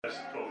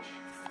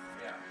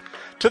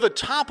To the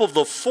top of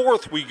the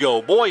fourth we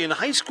go. Boy, in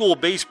high school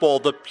baseball,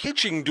 the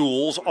pitching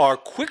duels are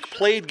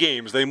quick-played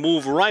games. They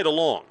move right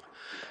along.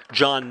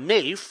 John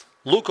Naif,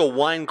 Luca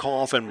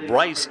Weinkauf, and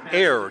Bryce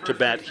Ayer to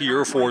bat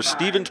here for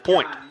Stevens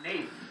Point.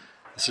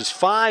 This is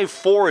 5,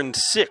 4, and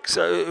 6.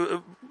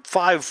 4,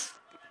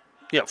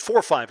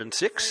 5, and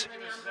 6.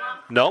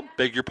 No,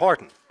 beg your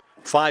pardon.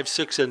 5,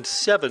 6, and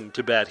 7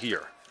 to bat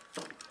here.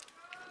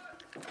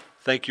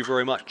 Thank you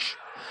very much.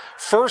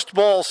 First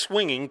ball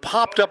swinging,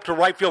 popped up to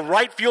right field.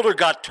 Right fielder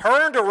got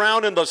turned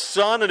around in the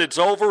sun, and it's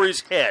over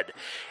his head.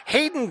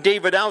 Hayden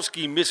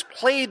Davidowski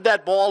misplayed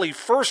that ball. He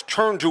first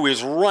turned to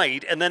his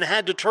right and then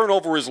had to turn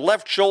over his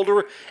left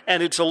shoulder,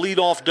 and it's a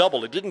leadoff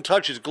double. It didn't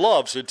touch his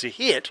glove, so it's a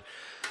hit,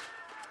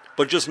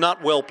 but just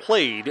not well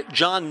played.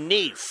 John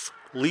Naif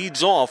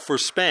leads off for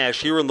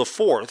Spash here in the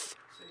fourth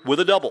with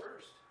a double.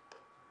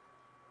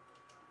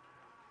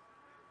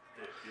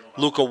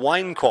 Luca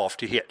Weinkauf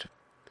to hit.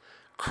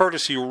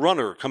 Courtesy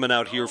runner coming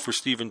out here for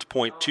Stevens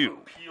Point, too.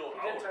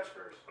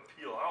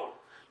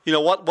 You know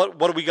what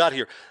do we got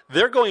here?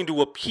 They're going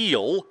to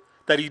appeal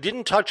that he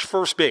didn't touch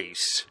first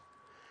base,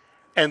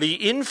 and the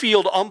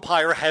infield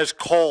umpire has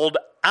called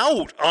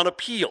out on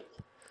appeal.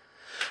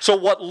 So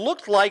what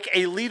looked like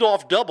a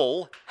leadoff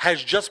double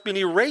has just been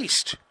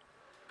erased.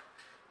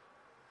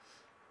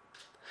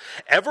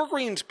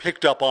 Evergreens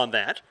picked up on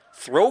that.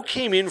 Throw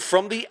came in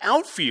from the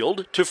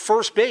outfield to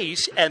first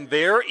base, and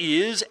there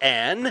is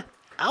an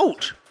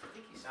out. I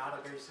think he's not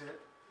a base hit.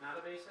 Not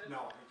a base hit?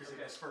 No, because he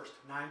gets first.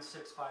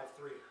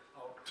 9-6-5-3.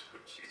 Oh,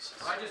 Jesus.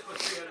 I just put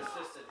 3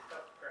 unassisted.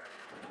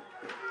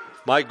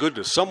 My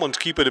goodness, someone's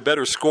keeping a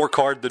better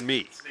scorecard than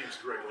me.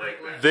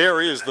 There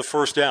is the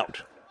first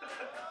out.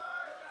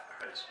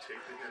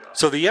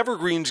 So the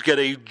Evergreens get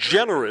a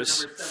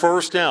generous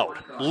first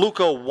out.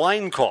 Luca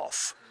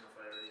Weinkauf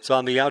is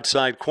on the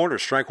outside corner,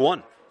 strike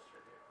one.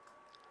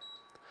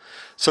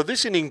 So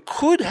this inning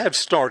could have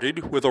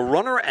started with a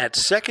runner at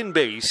second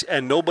base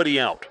and nobody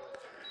out.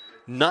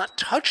 Not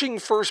touching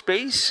first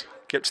base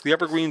gets the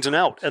Evergreens an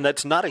out, and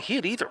that's not a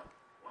hit either.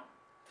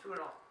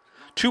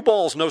 2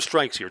 balls, no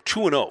strikes here.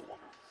 2-0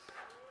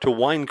 to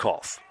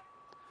Weinkauf,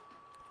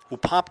 who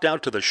popped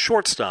out to the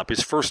shortstop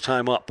his first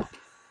time up.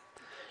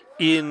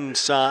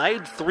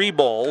 Inside, 3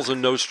 balls and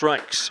no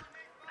strikes.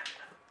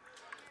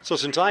 So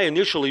since I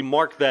initially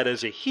marked that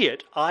as a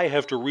hit, I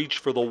have to reach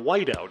for the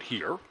whiteout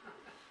here.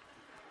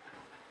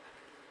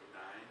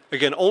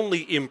 Again,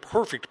 only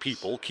imperfect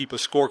people keep a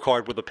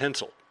scorecard with a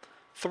pencil.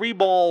 3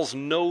 balls,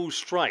 no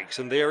strikes,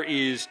 and there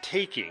is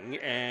taking,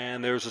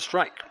 and there's a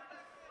strike.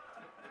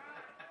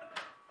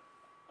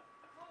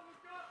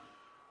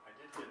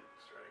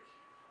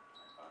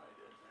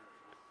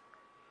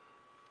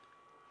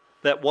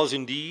 That was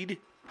indeed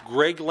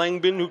Greg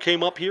Langbin who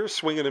came up here,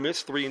 swing and a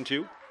miss,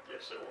 3-2.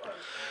 Yes, it was.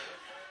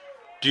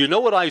 Do you know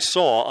what I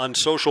saw on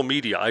social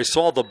media? I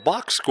saw the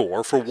box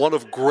score for one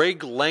of Greg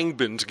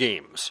Langbin's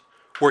games,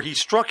 where he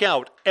struck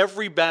out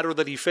every batter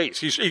that he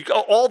faced.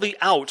 All the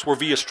outs were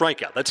via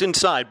strikeout. That's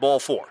inside, ball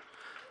 4.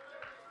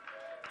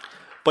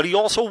 But he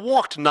also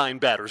walked 9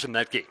 batters in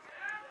that game.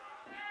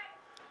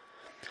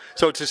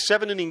 So it's a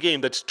 7-inning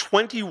game. That's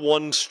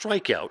 21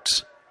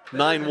 strikeouts,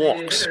 9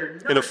 walks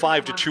in a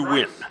 5-2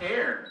 win.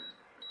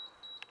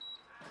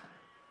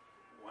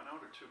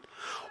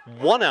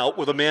 1 out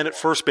with a man at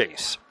first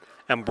base.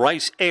 And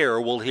Bryce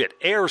Ayer will hit.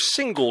 Ayer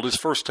singled his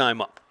first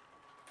time up.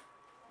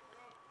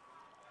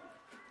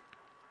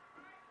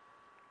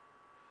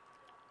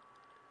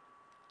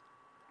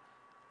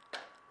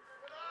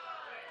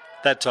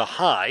 That's a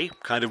high,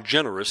 kind of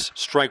generous,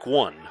 strike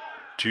 1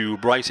 to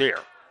Bryce Ayer.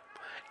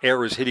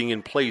 Ayer is hitting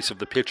in place of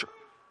the pitcher.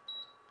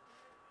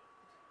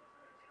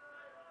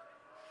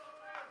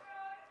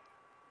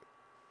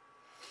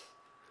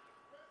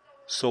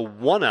 So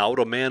 1 out,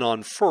 a man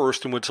on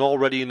first, and what's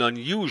already an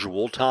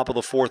unusual top of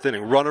the 4th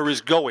inning. Runner is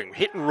going.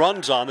 Hit and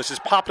runs on. This is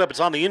popped up. It's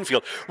on the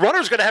infield.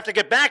 Runner's going to have to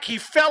get back. He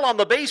fell on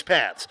the base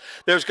paths.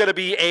 There's going to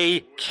be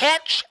a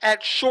catch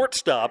at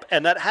shortstop,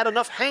 and that had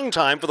enough hang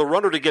time for the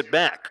runner to get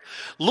back.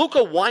 Luca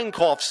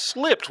Weinkauf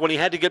slipped when he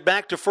had to get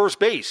back to first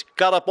base.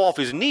 Got up off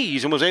his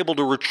knees and was able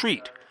to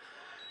retreat.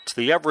 It's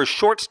the Everest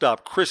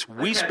shortstop, Chris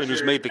Weisman,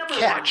 who's made the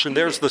catch, and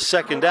there's the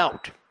second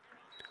out.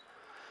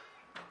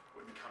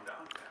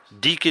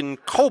 Deacon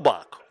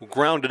Kobach, who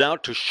grounded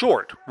out to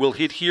short, will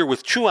hit here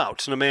with 2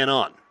 outs and a man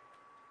on.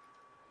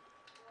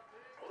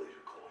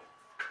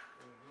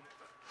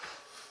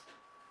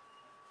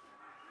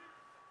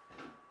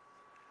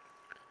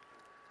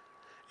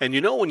 And you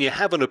know, when you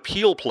have an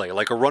appeal play,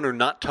 like a runner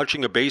not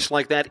touching a base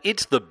like that,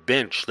 it's the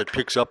bench that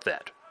picks up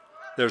that.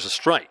 There's a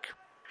strike.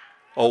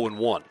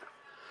 0-1.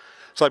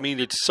 So, I mean,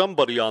 it's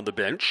somebody on the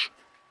bench.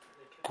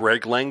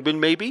 Greg Langbin,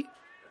 maybe?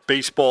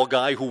 Baseball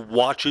guy who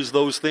watches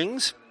those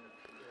things,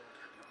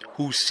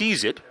 who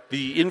sees it.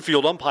 The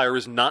infield umpire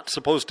is not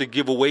supposed to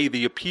give away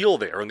the appeal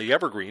there, and the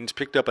Evergreens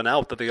picked up an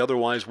out that they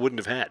otherwise wouldn't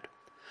have had.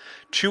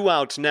 2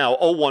 outs now,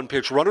 0-1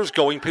 pitch. Runner's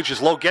going,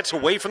 pitches low, gets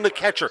away from the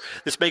catcher.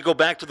 This may go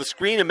back to the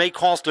screen and may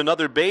cost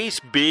another base.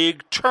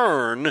 Big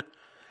turn,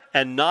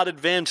 and not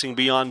advancing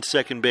beyond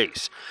second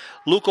base.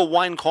 Luka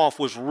Weinkauf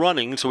was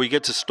running, so he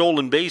gets a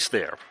stolen base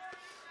there.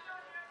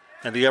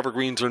 And the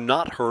Evergreens are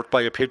not hurt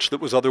by a pitch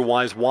that was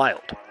otherwise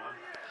wild.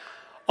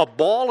 A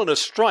ball and a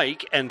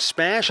strike, and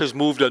Spash has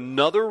moved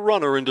another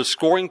runner into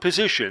scoring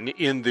position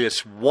in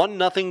this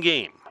 1-0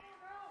 game.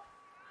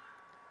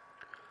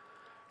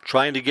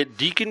 Trying to get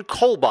Deacon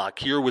Kolbach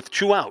here with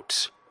 2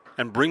 outs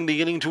and bring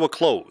the inning to a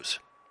close.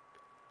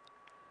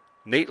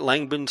 Nate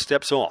Langman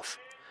steps off.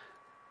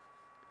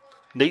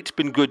 Nate's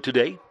been good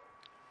today.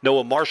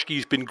 Noah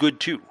Marshke's been good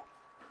too.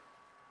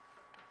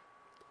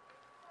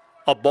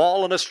 A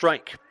ball and a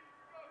strike.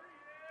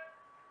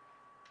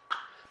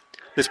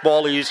 This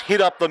ball is hit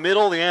up the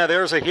middle. Yeah,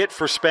 there's a hit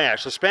for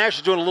Spash. So Spash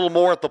is doing a little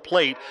more at the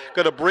plate.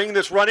 Going to bring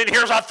this run in.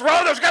 Here's a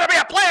throw. There's going to be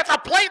a play at the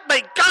plate.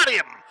 They got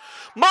him.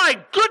 My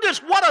goodness,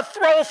 what a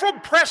throw from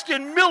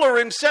Preston Miller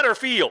in center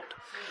field.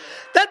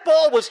 That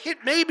ball was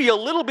hit maybe a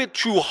little bit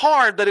too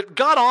hard that it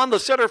got on the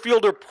center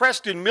fielder,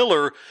 Preston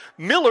Miller.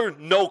 Miller,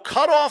 no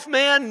cutoff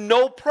man,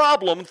 no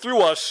problem,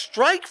 threw a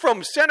strike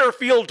from center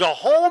field to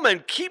home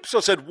and keeps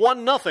us at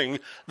 1-0.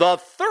 The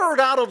third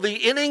out of the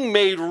inning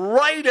made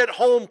right at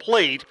home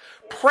plate.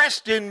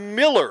 Preston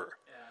Miller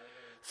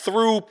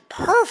threw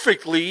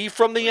perfectly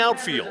from the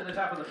outfield.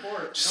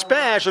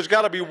 Spash has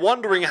got to be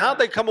wondering how'd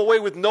they come away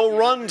with no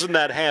runs in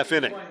that half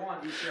inning.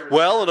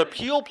 Well, an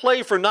appeal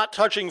play for not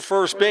touching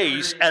first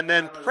base, and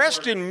then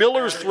Preston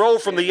Miller's throw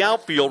from the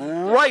outfield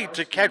right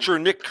to catcher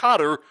Nick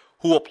Cotter,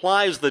 who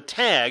applies the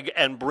tag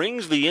and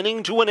brings the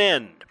inning to an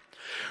end.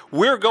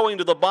 We're going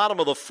to the bottom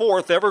of the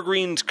fourth.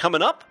 Evergreens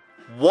coming up.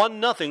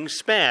 1-0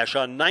 Spash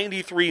on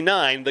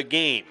 93.9 The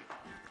Game.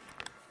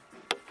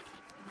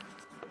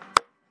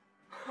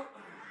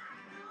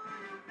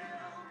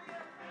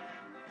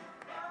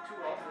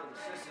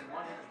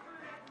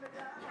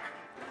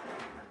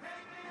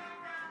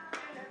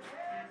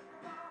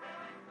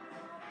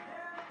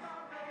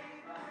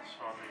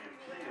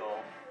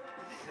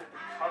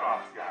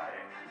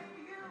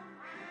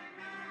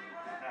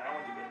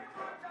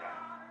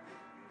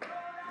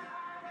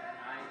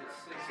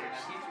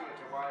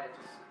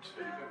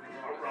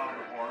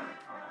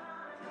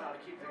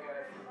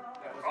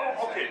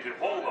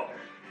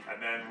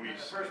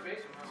 First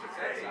baseman.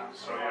 Okay,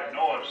 so yeah,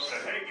 Noah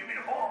said, hey, give me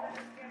the ball.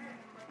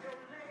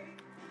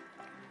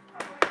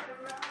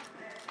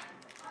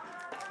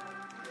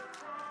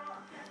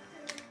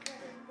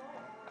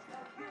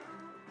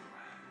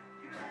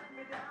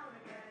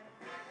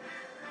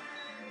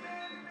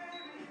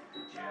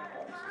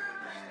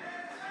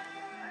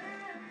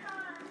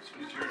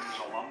 Is yours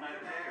alumni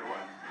today or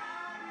what?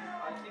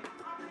 I think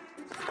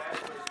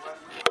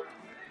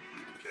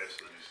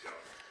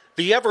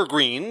the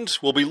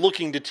Evergreens will be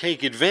looking to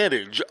take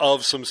advantage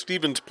of some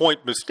Stevens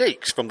Point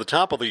mistakes from the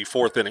top of the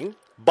fourth inning.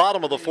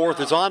 Bottom of the fourth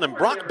is on, and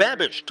Brock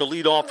Babish to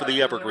lead off for the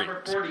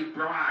Evergreens.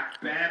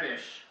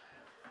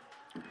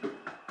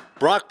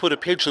 Brock put a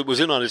pitch that was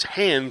in on his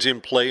hands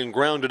in play and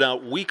grounded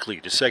out weakly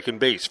to second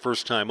base,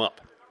 first time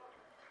up.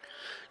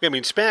 I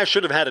mean, Spash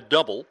should have had a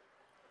double.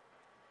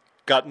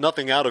 Got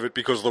nothing out of it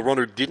because the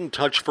runner didn't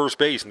touch first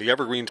base, and the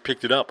Evergreens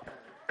picked it up.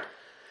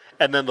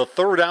 And then the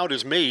third out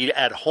is made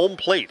at home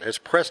plate as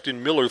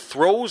Preston Miller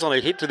throws on a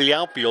hit to the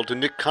outfield to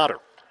Nick Cotter.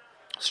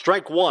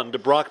 Strike one to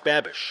Brock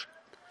Babish.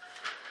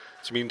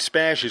 So, I mean,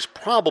 Spash is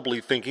probably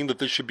thinking that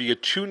this should be a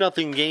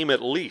 2-0 game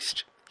at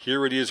least.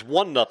 Here it is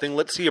 1-0.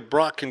 Let's see if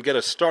Brock can get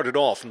us started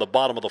off in the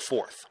bottom of the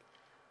fourth.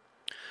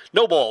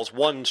 No balls,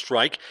 1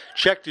 strike.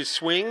 Checked his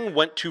swing,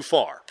 went too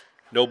far.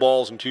 No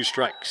balls and 2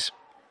 strikes.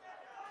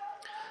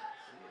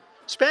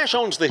 Spash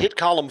owns the hit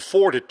column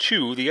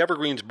 4-2. The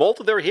Evergreens, both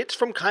of their hits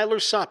from Kyler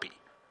Soppe.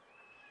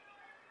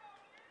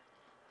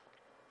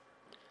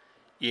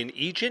 In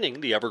each inning,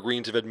 the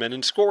Evergreens have had men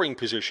in scoring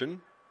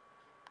position.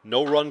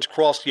 No runs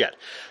crossed yet.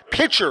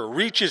 Pitcher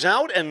reaches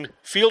out and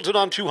fields it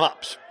on 2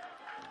 hops.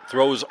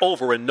 Throws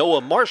over, and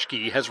Noah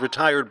Marshke has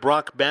retired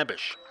Brock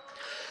Babish.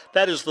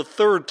 That is the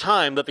third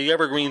time that the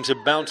Evergreens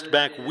have bounced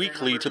back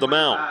weakly to the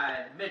mound.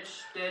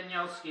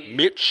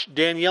 Mitch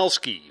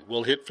Danielski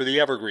will hit for the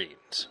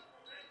Evergreens.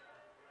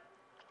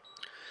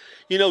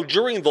 You know,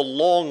 during the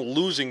long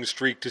losing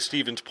streak to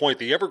Stevens Point,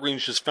 the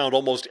Evergreens just found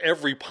almost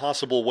every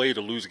possible way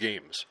to lose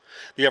games.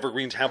 The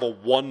Evergreens have a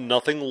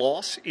 1-0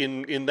 loss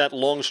in that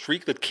long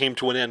streak that came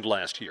to an end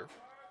last year.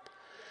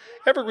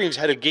 Evergreens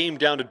had a game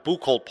down at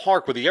Buchholz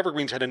Park where the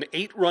Evergreens had an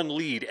 8-run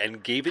lead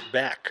and gave it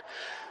back.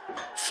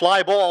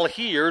 Fly ball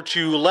here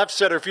to left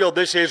center field.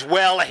 This is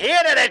well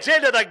hit, and it's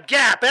into the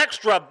gap.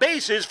 Extra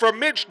bases for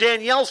Mitch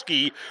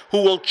Danielski,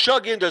 who will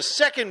chug into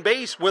second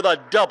base with a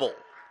double.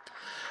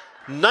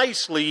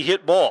 Nicely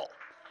hit ball.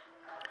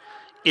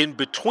 In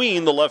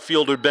between the left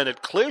fielder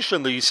Bennett Klisch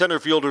and the center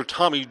fielder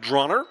Tommy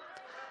Dronner,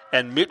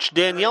 and Mitch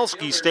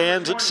Danielski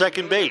stands at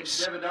second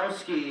base.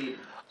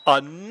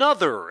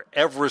 Another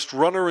Everest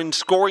runner in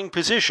scoring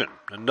position.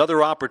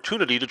 Another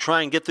opportunity to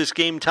try and get this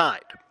game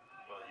tied.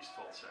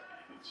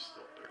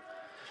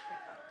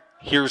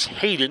 Here's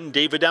Hayden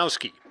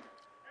Davidowski.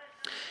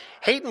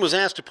 Hayden was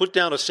asked to put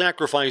down a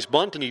sacrifice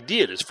bunt, and he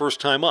did his first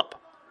time up.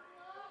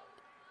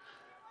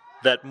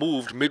 That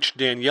moved Mitch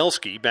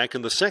Danielski back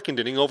in the second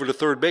inning over to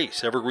third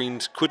base.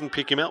 Evergreens couldn't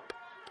pick him up.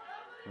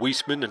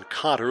 Weisman and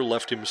Cotter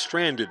left him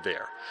stranded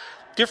there.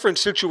 Different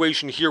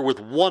situation here with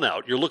one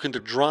out. You're looking to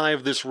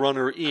drive this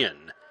runner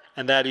in,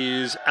 and that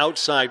is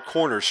outside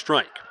corner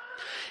strike.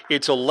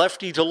 It's a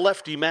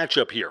lefty-to-lefty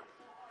matchup here.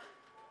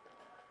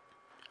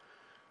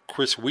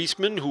 Chris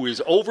Weisman, who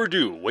is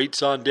overdue,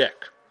 waits on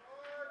deck.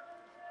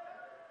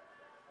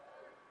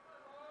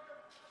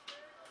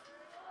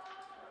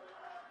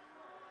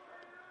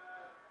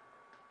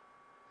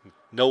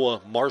 Noah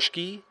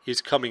Marschke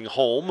is coming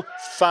home,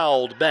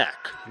 fouled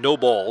back. No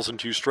balls and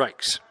 2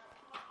 strikes.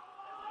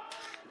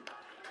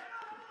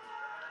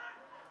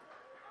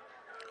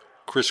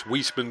 Chris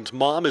Weisman's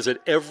mom is at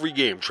every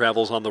game,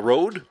 travels on the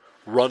road,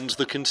 runs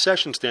the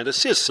concession stand,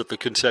 assists at the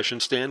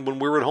concession stand when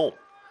we're at home.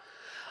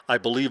 I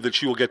believe that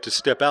she will get to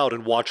step out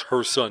and watch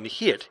her son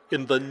hit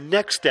in the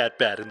next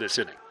at-bat in this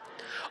inning.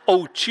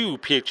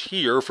 0-2 pitch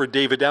here for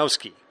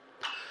Davidowski.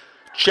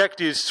 Checked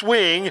his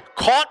swing,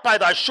 caught by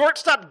the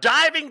shortstop,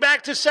 diving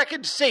back to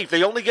second, safe.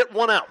 They only get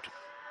 1 out.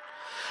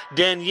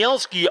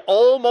 Danielski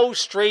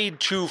almost strayed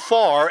too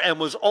far and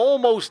was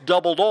almost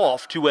doubled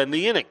off to end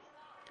the inning.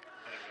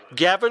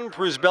 Gavin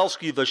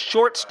Przybelski, the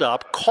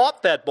shortstop,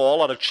 caught that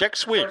ball on a check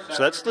swing.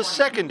 So that's the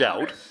second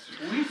out.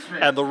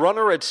 And the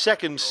runner at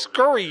second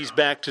scurries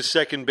back to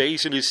second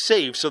base and is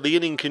safe, so the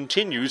inning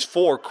continues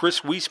for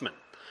Chris Weisman.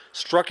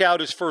 Struck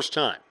out his first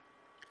time.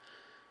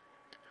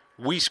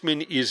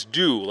 Weisman is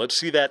due. Let's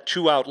see that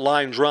 2-out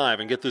line drive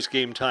and get this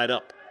game tied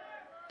up.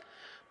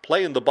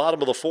 Play in the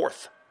bottom of the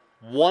 4th.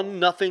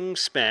 1-0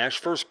 smash.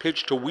 First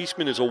pitch to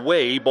Weisman is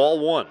away, ball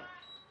 1.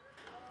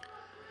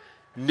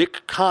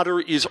 Nick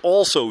Cotter is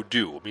also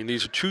due. I mean,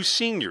 these are 2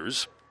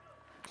 seniors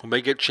who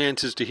may get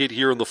chances to hit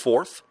here in the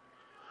 4th.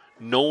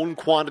 Known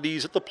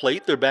quantities at the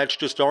plate. Their bats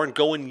just aren't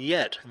going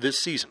yet this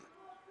season.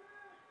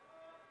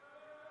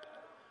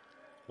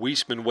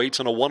 Weisman waits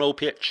on a 1-0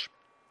 pitch.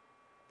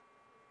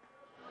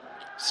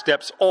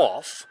 Steps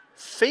off,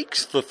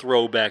 fakes the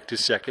throw back to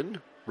second.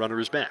 Runner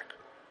is back.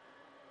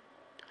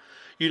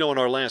 You know, in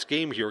our last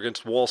game here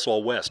against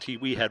Walsall West,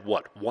 we had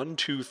 1,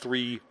 2,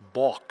 3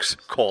 balks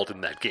called in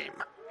that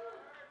game.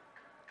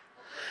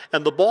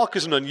 And the balk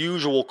is an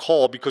unusual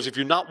call because if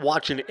you're not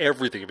watching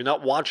everything, if you're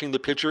not watching the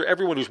pitcher,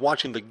 everyone who's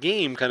watching the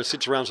game kind of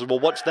sits around and says, well,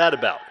 what's that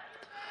about?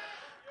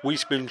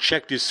 Weisman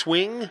checked his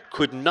swing,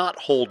 could not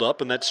hold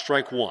up, and that's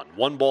strike 1.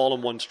 1 ball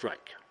and 1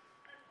 strike.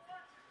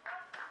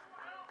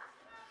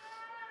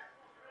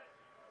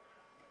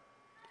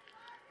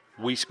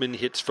 Weisman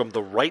hits from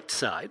the right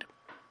side.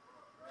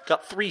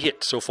 Got 3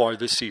 hits so far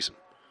this season.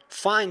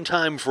 Fine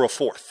time for a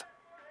 4th.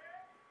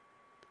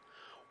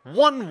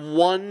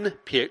 1-1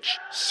 pitch,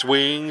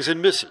 swings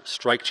and misses.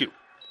 Strike 2.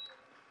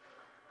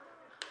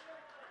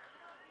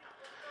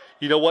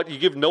 You know what? You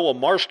give Noah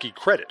Marschke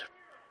credit.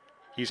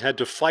 He's had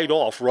to fight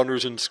off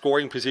runners in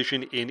scoring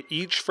position in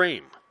each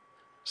frame,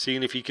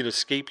 seeing if he can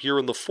escape here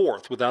in the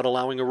 4th without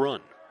allowing a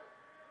run.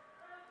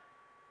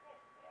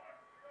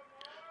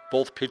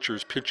 Both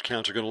pitchers' pitch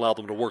counts are going to allow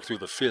them to work through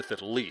the 5th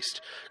at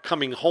least.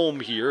 Coming home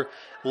here,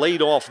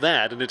 laid off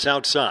that, and it's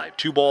outside.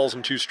 2 balls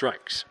and 2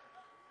 strikes.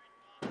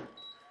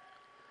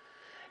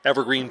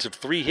 Evergreens have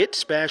 3 hits.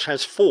 Smash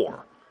has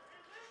 4.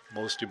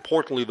 Most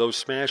importantly, though,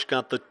 Smash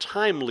got the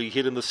timely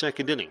hit in the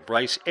second inning.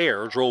 Bryce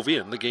Ayer drove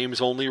in the game's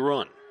only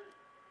run.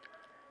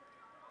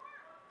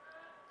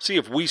 See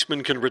if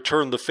Weisman can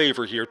return the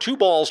favor here. 2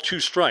 balls, 2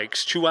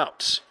 strikes, 2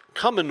 outs.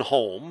 Coming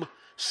home.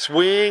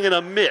 Swing and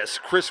a miss.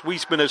 Chris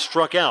Weisman has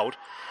struck out,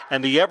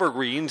 and the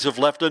Evergreens have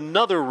left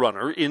another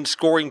runner in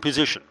scoring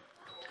position.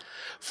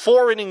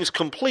 4 innings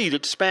complete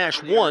at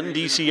Smash 1,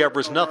 DC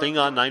Everest nothing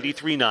on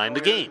 93.9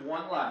 The Game.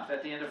 1 left.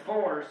 At the end of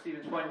 4,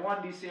 Stevens Point 1,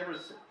 DC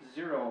Everest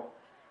 0.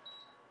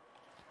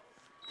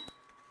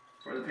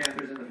 For the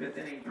Panthers in the 5th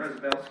inning,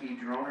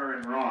 Przybelski, Droner,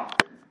 and Roth.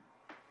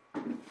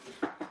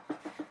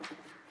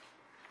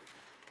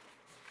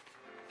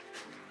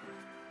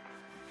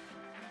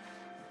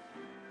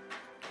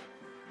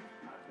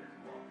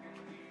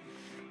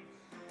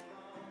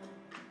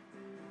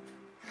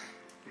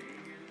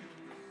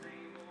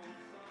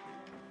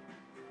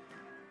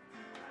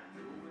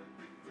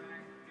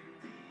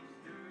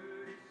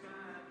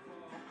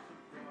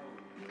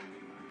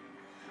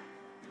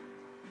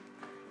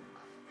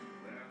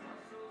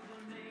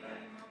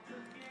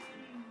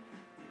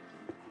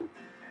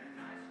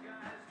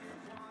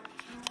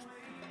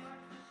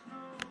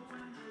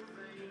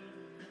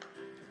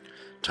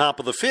 Top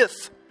of the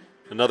 5th,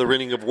 another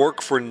inning of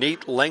work for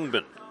Nate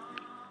Langman.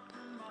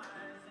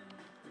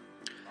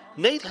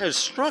 Nate has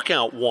struck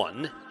out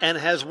 1 and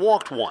has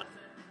walked 1.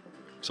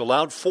 He's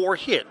allowed 4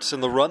 hits,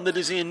 and the run that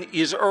is in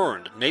is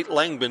earned. Nate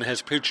Langman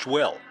has pitched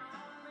well.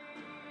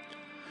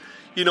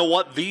 You know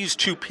what? These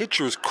 2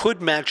 pitchers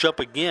could match up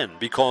again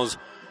because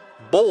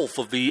Both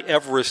of the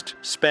Everest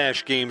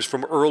Spash games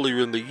from earlier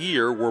in the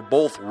year were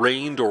both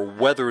rained or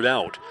weathered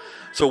out.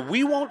 So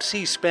we won't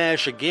see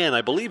Spash again.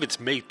 I believe it's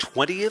May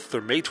 20th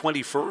or May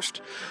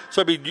 21st.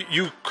 So, I mean,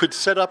 you could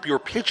set up your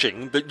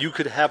pitching that you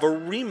could have a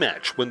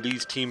rematch when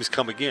these teams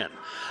come again.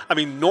 I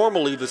mean,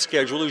 normally the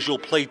schedule is you'll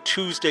play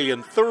Tuesday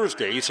and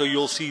Thursday, so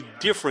you'll see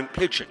different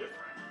pitching.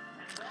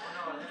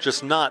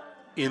 Just not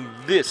in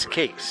this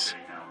case.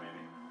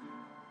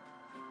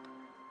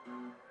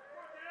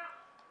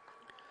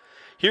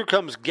 Here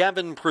comes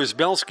Gavin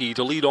Przybelski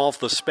to lead off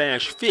the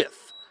Spash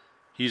fifth.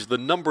 He's the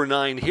number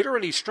 9 hitter,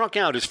 and he struck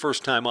out his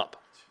first time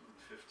up.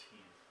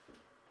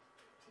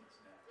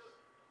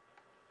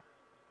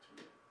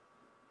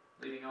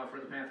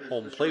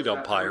 Home plate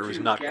umpire is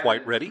not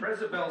quite ready.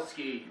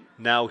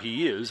 Now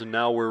he is, and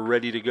now we're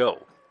ready to go.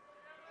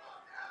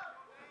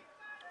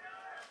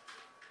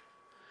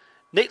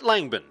 Nate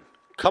Langman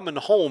coming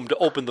home to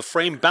open the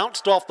frame,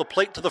 bounced off the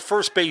plate to the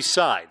first base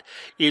side.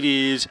 It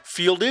is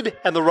fielded,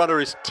 and the runner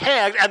is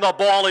tagged, and the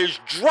ball is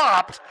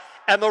dropped,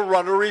 and the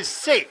runner is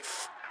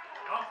safe.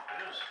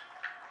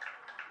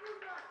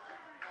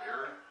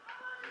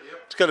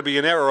 It's going to be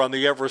an error on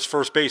the Everest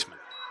first baseman.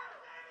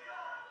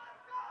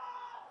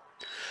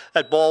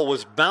 That ball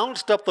was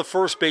bounced up the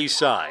first base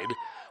side,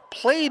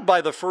 played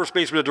by the first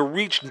baseman to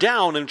reach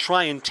down and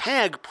try and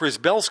tag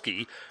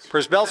Przybelski.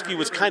 Przybelski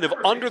was kind of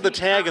under the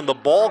tag, and the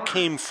ball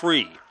came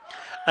free.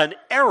 An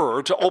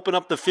error to open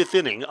up the fifth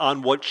inning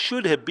on what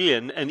should have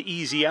been an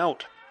easy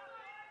out.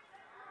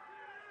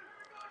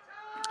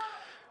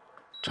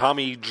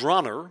 Tommy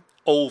Dronner,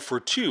 0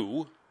 for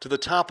 2 to the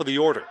top of the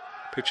order.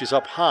 Pitches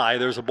up high,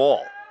 there's a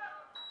ball.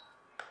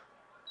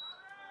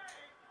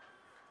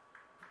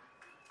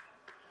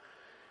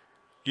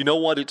 You know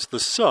what? It's the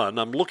son.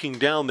 I'm looking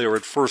down there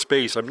at first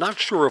base. I'm not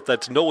sure if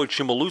that's Noah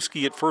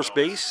Chmielewski at first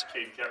base.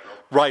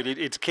 Right,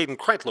 it's Caden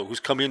Kretlow who's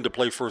come in to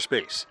play first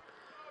base.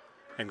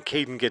 And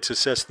Caden gets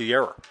assessed the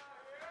error.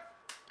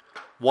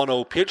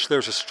 1-0 pitch,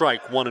 there's a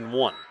strike,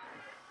 1-1.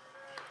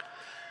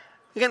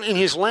 Again, in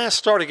his last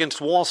start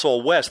against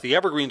Walsall West, the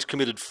Evergreens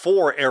committed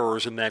 4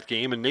 errors in that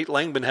game, and Nate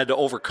Langman had to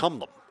overcome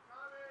them.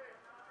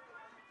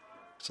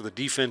 So the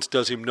defense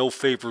does him no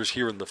favors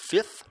here in the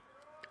fifth.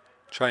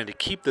 Trying to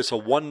keep this a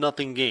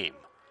 1-0 game.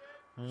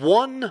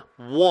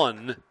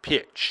 1-1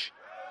 pitch.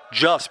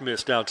 Just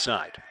missed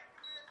outside.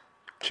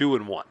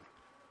 2-1.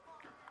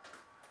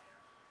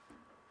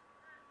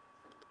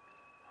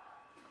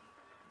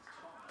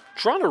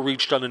 Toronto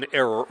reached on an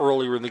error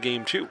earlier in the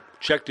game, too.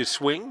 Checked his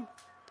swing.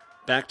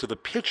 Back to the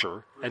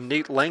pitcher. And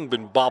Nate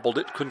Langman bobbled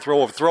it. Couldn't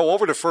throw over. Throw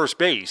over to first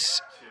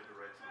base.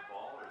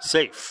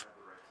 Safe.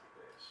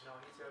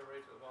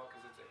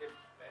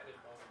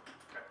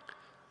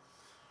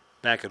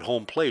 Back at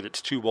home plate, it's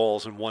 2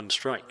 balls and 1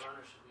 strike.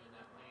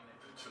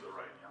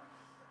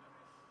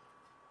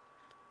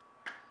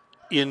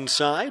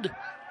 Inside.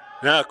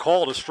 Now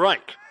called a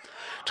strike.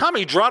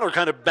 Tommy Dronner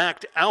kind of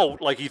backed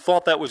out like he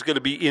thought that was going to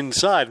be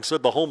inside.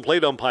 Instead, the home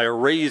plate umpire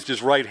raised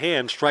his right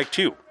hand. Strike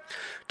 2.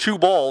 2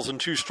 balls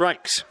and 2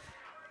 strikes.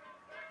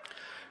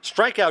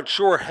 Strikeout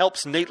sure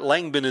helps Nate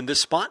Langman in this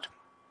spot.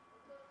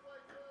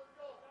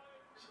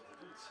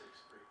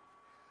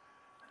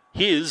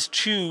 His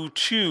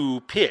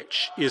 2-2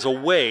 pitch is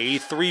away,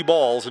 3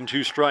 balls and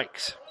 2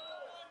 strikes.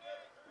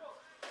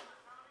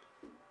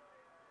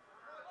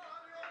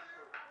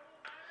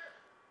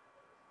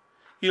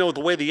 You know,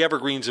 the way the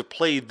Evergreens have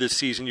played this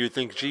season, you'd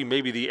think, gee,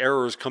 maybe the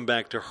errors come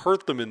back to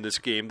hurt them in this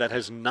game. That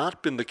has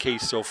not been the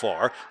case so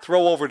far.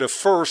 Throw over to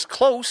first,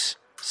 close,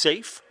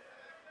 safe.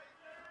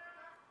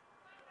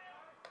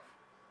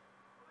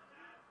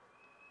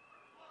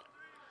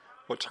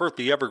 What's hurt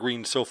the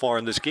Evergreens so far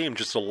in this game,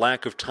 just a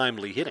lack of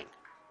timely hitting.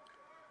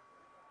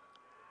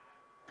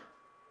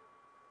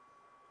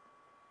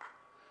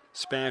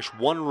 Spash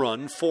 1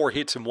 run, 4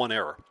 hits and 1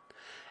 error.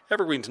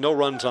 Evergreens no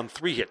runs on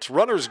 3 hits.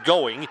 Runner's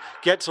going,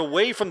 gets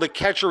away from the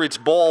catcher, it's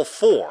ball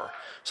 4.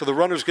 So the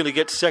runner's going to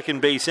get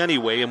second base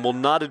anyway and will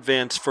not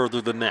advance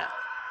further than that.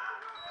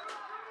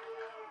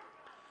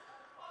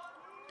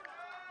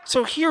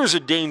 So here's a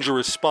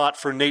dangerous spot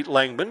for Nate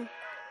Langman.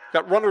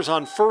 Got runners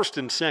on first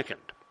and second.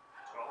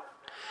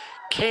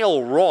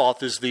 Cale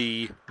Roth is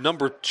the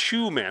number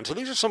 2 man. So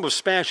these are some of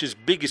Spash's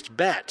biggest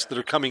bats that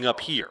are coming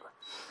up here.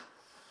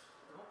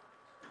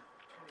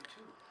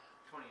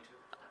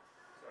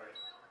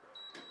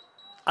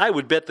 I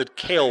would bet that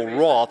Cale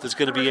Roth is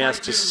going to be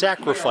asked to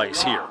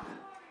sacrifice here.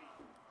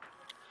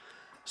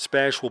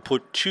 Spash will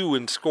put 2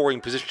 in scoring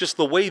position. Just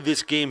the way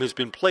this game has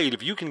been played,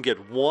 if you can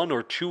get 1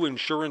 or 2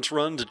 insurance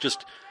runs, it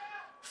just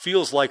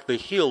feels like the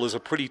hill is a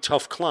pretty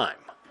tough climb.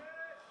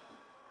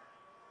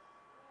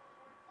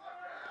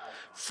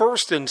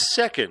 First and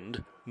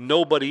second,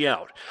 nobody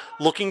out.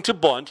 Looking to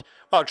bunt.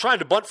 Trying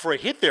to bunt for a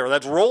hit there.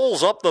 That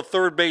rolls up the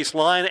third base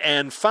line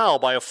and foul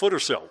by a foot or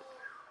so.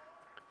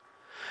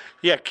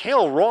 Yeah,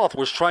 Cale Roth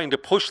was trying to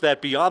push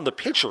that beyond the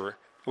pitcher.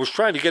 Was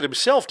trying to get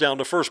himself down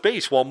to first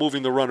base while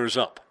moving the runners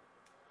up.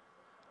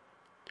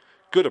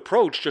 Good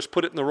approach, just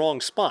put it in the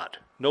wrong spot.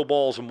 No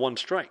balls and 1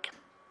 strike.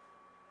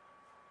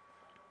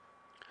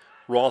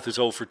 Roth is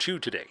 0 for 2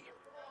 today.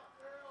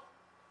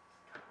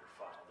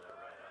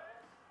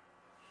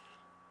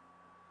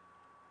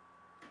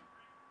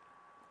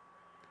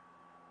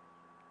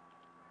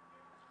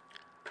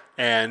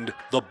 And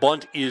the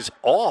bunt is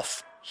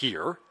off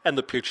here, and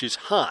the pitch is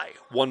high.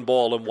 1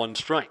 ball and 1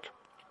 strike.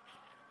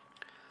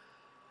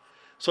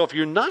 So if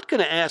you're not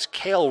going to ask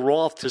Cale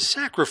Roth to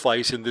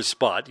sacrifice in this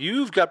spot,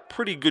 you've got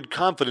pretty good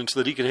confidence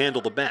that he can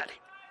handle the bat.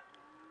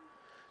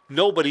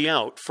 Nobody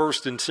out,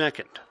 first and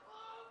second.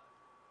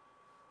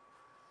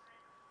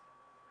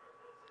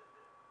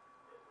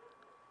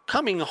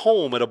 Coming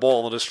home at a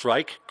ball and a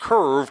strike,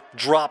 curve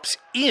drops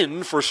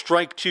in for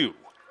strike 2.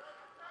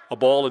 A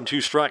ball and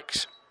 2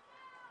 strikes.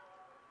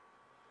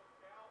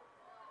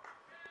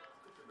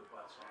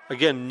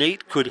 Again,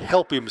 Nate could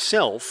help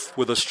himself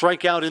with a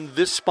strikeout in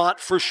this spot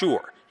for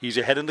sure. He's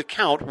ahead in the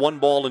count, 1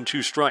 ball and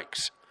 2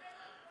 strikes.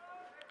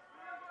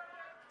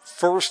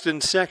 First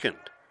and second.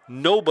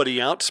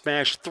 Nobody out.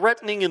 Smash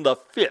threatening in the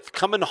 5th.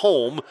 Coming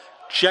home.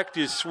 Checked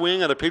his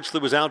swing on a pitch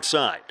that was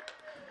outside.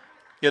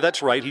 Yeah,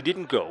 that's right. He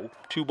didn't go.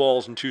 2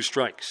 balls and 2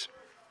 strikes.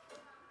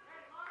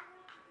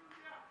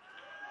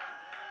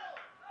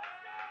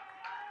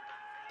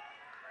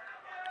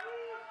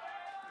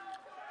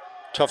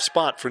 Tough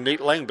spot for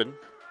Nate Langbin.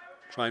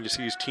 Trying to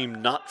see his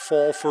team not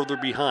fall further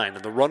behind.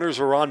 And the runners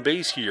are on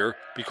base here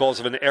because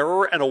of an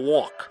error and a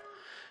walk.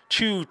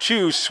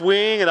 2-2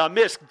 swing and a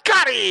miss.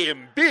 Got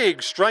him!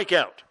 Big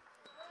strikeout.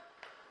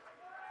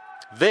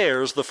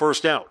 There's the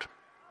first out.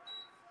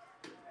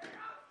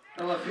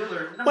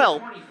 Well,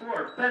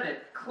 24,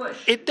 Bennett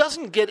Klisch. It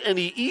doesn't get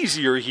any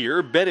easier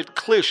here. Bennett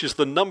Klisch is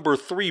the number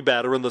 3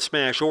 batter in the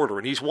smash order,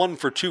 and he's 1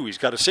 for 2. He's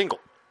got a single.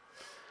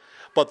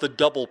 But the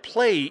double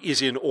play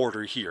is in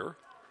order here.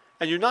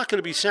 And you're not going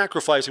to be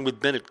sacrificing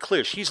with Bennett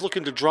Klisch. He's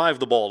looking to drive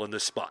the ball in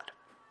this spot.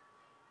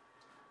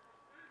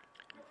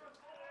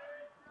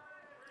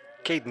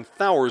 Caden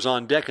Thowers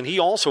on deck, and he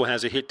also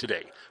has a hit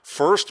today.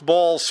 First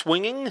ball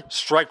swinging,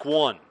 strike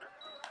 1.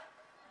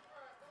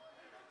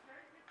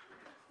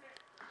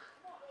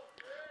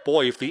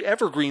 Boy, if the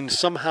Evergreens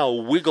somehow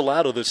wiggle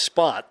out of this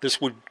spot, this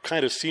would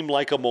kind of seem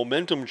like a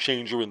momentum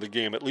changer in the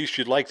game. At least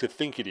you'd like to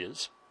think it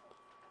is.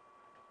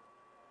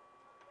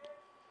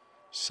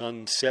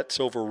 Sun sets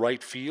over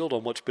right field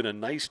on what's been a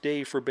nice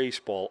day for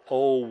baseball.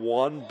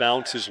 0-1,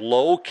 bounces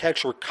low.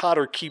 Catcher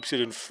Cotter keeps it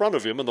in front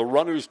of him, and the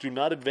runners do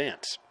not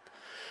advance.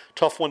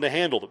 Tough one to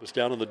handle. That was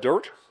down in the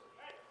dirt.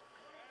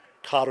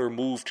 Cotter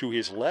moved to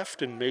his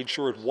left and made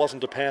sure it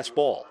wasn't a pass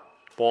ball.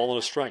 Ball and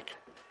a strike.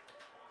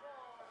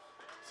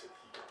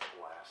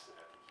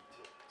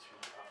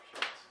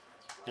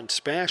 And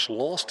Spash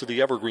lost to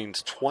the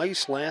Evergreens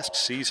twice last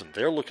season.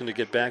 They're looking to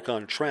get back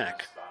on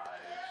track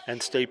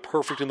and stay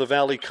perfect in the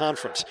Valley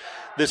Conference.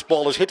 This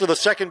ball is hit to the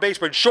second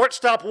baseman.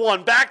 Shortstop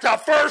 1, back to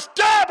first.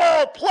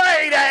 Double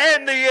play to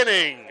end the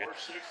inning.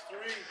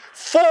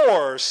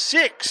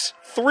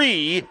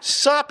 4-6-3.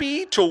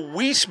 Soppy to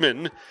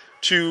Weisman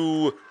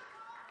to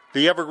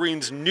the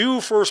Evergreens' new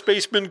first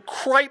baseman,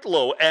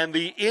 Kreitlow, and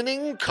the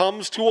inning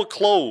comes to a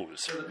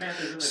close.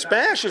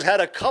 Spash has had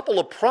a couple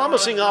of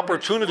promising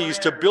opportunities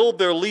to build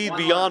their lead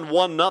beyond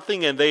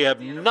 1-0, and they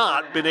have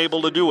not been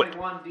able to do it.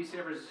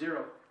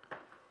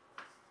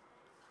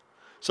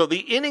 So the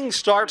inning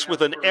starts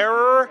with an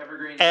error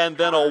and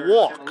then a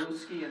walk.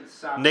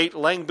 Nate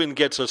Langbin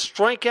gets a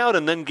strikeout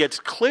and then gets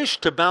Klisch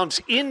to bounce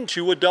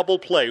into a double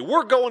play.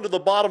 We're going to the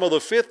bottom of the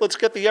 5th. Let's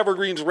get the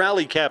Evergreens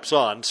rally caps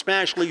on.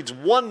 Smash leads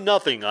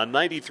 1-0 on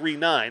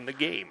 93.9 the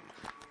game.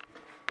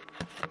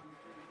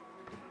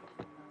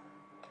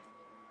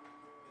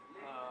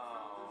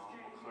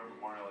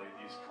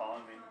 He's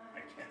calling me. I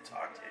can't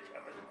talk to each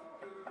other.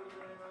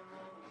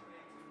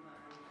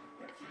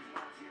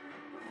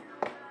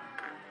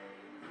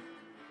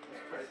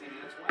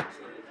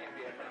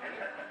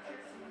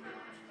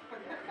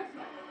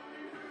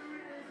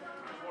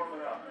 Warm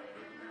it up.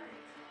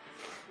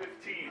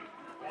 15.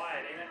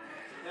 Quiet, ain't it?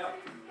 Yep.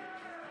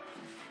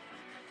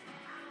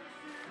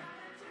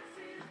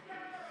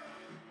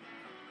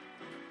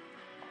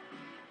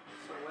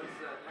 So when's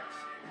the next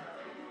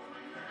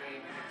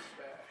game against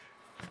Spash?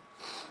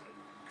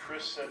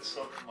 Chris said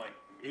something like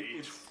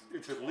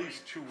It's at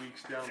least 2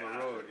 weeks down the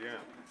road, yeah.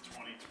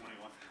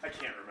 2021. I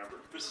can't remember.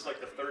 This is like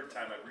the 3rd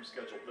time I've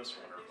rescheduled this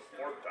one, or the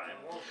 4th time.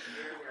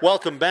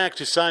 Welcome back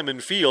to Simon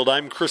Field.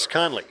 I'm Chris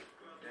Conley.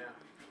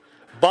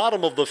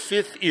 Bottom of the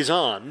 5th is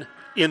on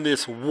in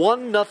this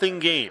 1-0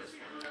 game.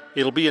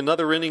 It'll be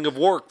another inning of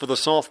work for the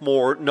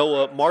sophomore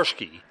Noah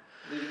Marschke.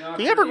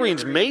 The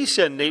Evergreens may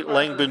send Nate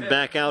Langbin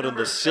back out in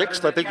the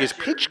 6th. I think his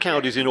pitch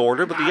count is in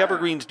order, but the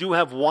Evergreens do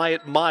have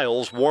Wyatt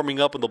Miles warming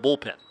up in the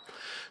bullpen.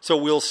 So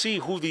we'll see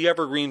who the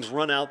Evergreens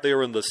run out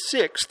there in the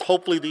 6th.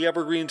 Hopefully the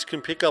Evergreens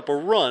can pick up a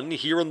run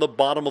here in the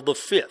bottom of the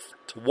 5th.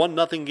 It's a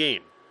 1-0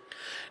 game.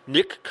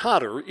 Nick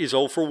Cotter is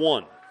 0 for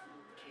 1.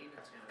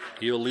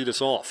 He'll lead us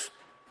off.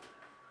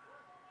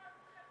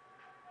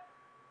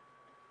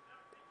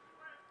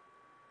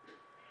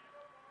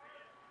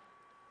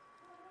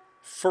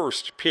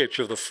 First pitch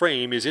of the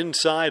frame is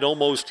inside,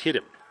 almost hit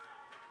him.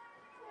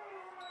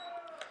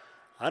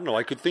 I don't know,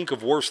 I could think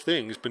of worse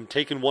things, been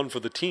taking one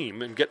for the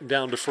team and getting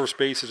down to first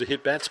base as a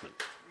hit batsman.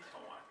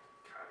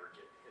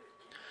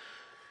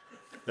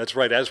 That's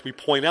right. As we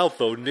point out,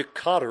 though, Nick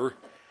Cotter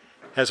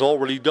has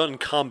already done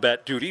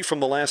combat duty from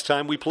the last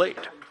time we played.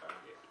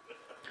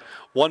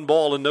 1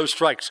 ball and no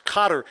strikes.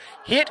 Cotter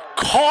hit,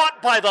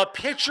 caught by the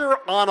pitcher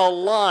on a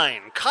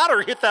line.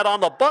 Cotter hit that on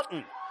the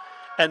button,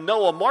 and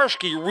Noah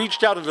Marshke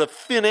reached out into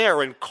thin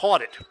air and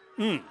caught it.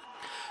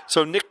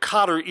 So Nick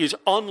Cotter is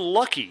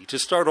unlucky to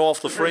start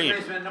off the frame.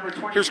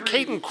 Here's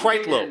Caden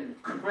Kreitlow.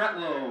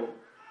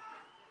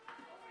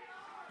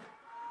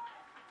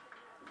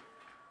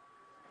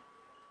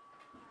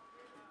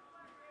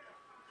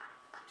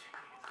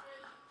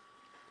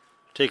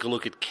 Take a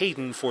look at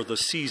Caden for the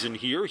season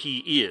here. He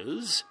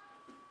is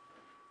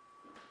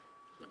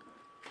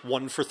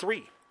 1 for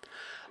 3.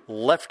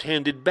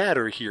 Left-handed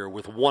batter here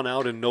with 1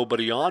 out and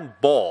nobody on.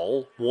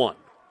 Ball 1.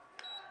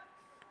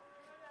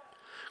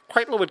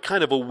 Kreitlow had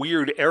kind of a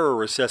weird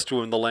error assessed to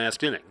him in the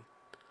last inning.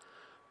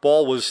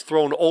 Ball was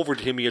thrown over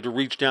to him. He had to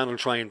reach down and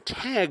try and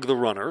tag the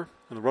runner,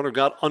 and the runner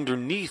got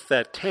underneath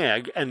that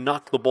tag and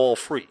knocked the ball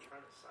free.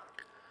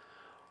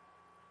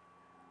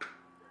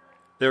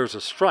 There's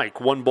a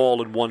strike, 1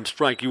 ball and 1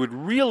 strike. You would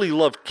really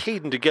love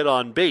Caden to get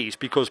on base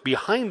because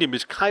behind him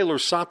is Kyler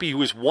Soppe,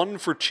 who is 1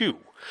 for 2.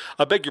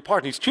 I beg your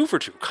pardon, he's 2 for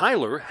 2.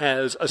 Kyler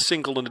has a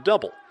single and a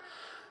double.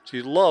 So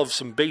you'd love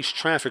some base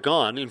traffic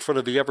on in front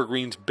of the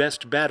Evergreens'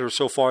 best batter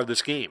so far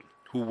this game,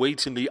 who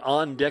waits in the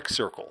on-deck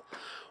circle.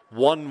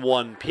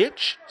 1-1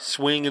 pitch,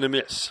 swing and a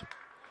miss.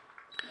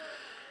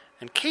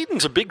 And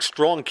Caden's a big,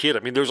 strong kid.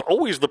 I mean, there's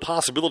always the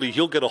possibility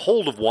he'll get a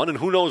hold of one, and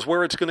who knows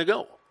where it's going to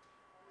go.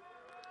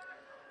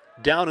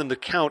 Down in the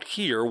count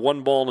here,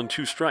 1 ball and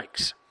 2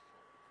 strikes.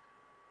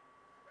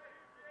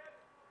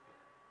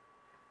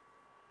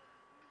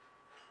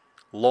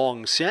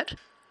 Long set,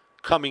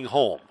 coming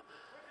home.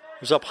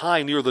 It was up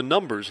high near the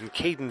numbers, and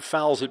Caden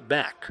fouls it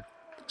back.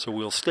 So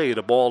we'll stay at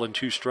 1 ball and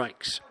 2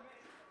 strikes.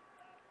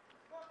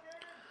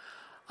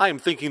 I am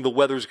thinking the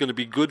weather's going to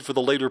be good for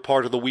the later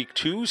part of the week,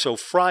 too. So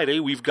Friday,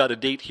 we've got a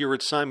date here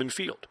at Simon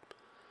Field.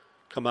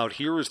 Come out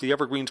here as the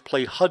Evergreens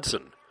play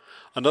Hudson.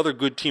 Another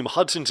good team.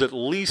 Hudson's at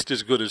least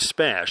as good as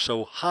Spash,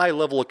 so high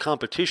level of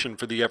competition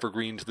for the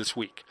Evergreens this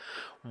week.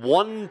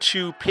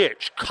 1-2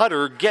 pitch.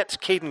 Cutter gets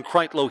Caden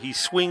Kreitlow. He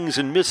swings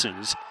and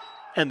misses,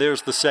 and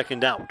there's the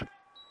second out.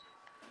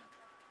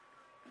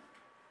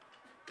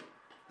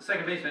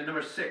 Second baseman,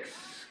 number 6,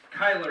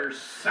 Kyler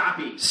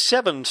Soppe.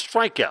 7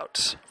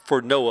 strikeouts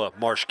for Noah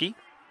Marshke,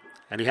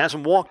 and he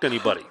hasn't walked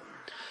anybody.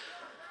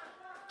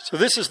 So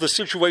this is the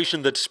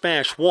situation that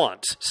Spash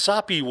wants.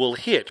 Soppe will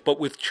hit, but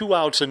with 2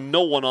 outs and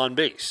no one on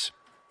base.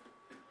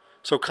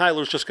 So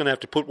Kyler's just going to have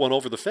to put one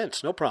over the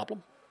fence. No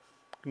problem.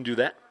 Can do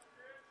that.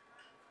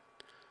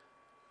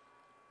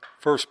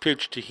 First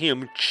pitch to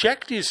him.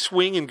 Checked his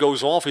swing and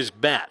goes off his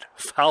bat.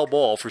 Foul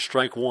ball for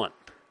strike 1.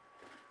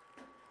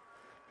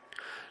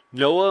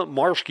 Noah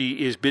Marshke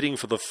is bidding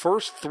for the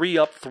first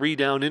 3-up,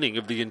 3-down inning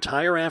of the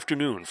entire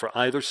afternoon for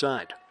either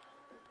side.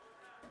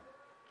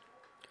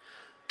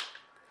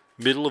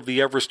 Middle of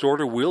the Everest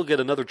order will get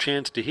another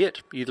chance to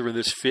hit, either in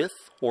this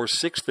 5th or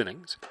 6th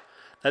innings.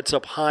 That's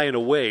up high and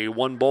away,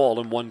 1 ball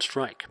and 1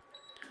 strike.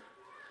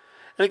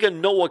 And again,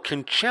 Noah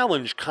can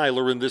challenge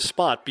Kyler in this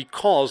spot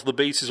because the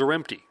bases are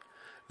empty.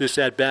 This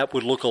at-bat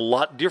would look a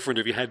lot different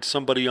if you had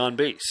somebody on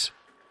base.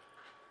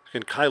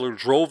 And Kyler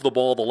drove the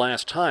ball the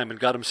last time and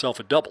got himself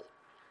a double.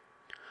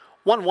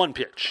 1-1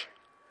 pitch.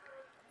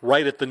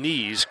 Right at the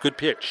knees, good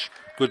pitch,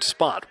 good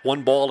spot.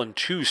 1 ball and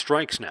 2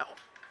 strikes now.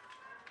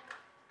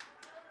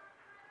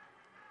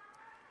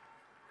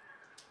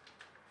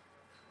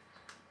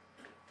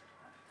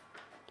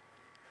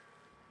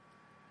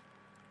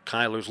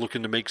 Kyler's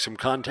looking to make some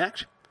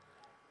contact.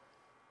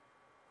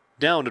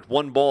 Down at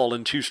 1 ball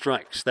and 2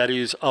 strikes. That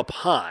is up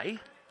high.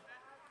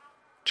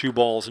 2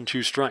 balls and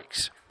 2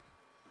 strikes.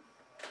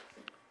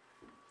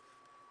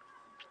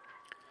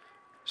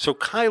 So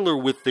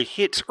Kyler with the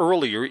hits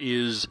earlier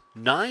is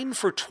 9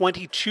 for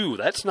 22.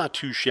 That's not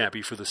too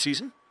shabby for the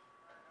season.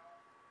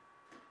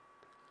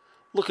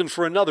 Looking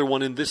for another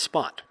one in this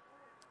spot.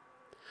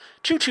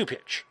 2-2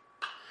 pitch.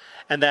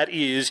 And that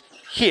is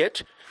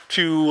hit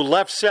to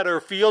left center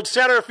field.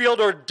 Center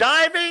fielder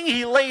diving.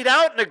 He laid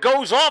out and it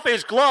goes off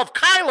his glove.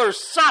 Kyler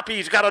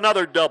Soppe's got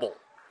another double.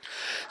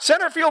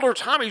 Center fielder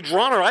Tommy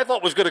Dronner, I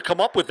thought, was going to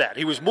come up with that.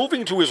 He was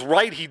moving to his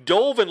right. He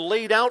dove and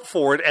laid out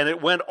for it, and it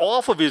went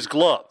off of his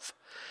glove.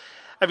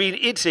 I mean,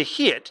 it's a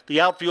hit. The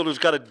outfielder's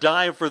got to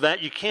dive for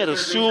that. You can't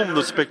assume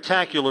the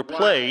spectacular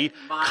play.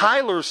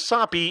 Kyler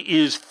Soppe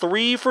is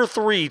 3 for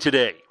 3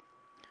 today.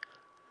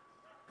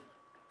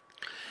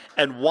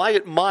 And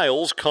Wyatt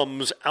Miles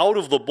comes out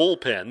of the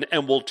bullpen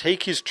and will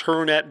take his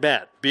turn at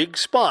bat. Big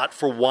spot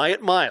for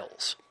Wyatt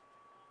Miles.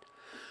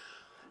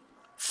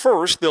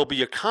 First, there'll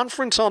be a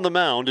conference on the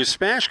mound. Is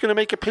Spash going to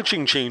make a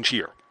pitching change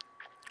here?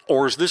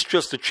 Or is this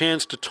just a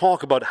chance to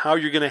talk about how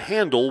you're going to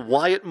handle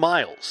Wyatt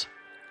Miles?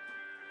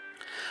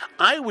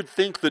 I would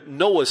think that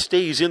Noah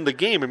stays in the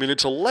game. I mean,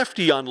 it's a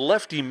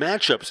lefty-on-lefty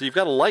matchup, so you've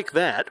got to like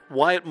that.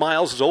 Wyatt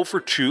Miles is 0 for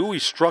 2. He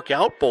struck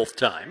out both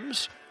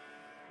times.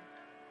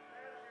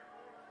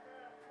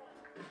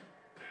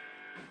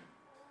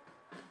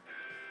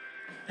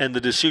 And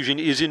the decision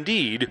is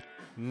indeed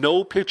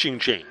no pitching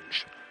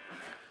change.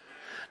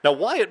 Now,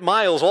 Wyatt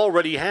Miles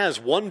already has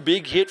one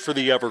big hit for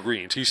the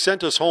Evergreens. He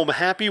sent us home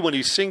happy when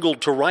he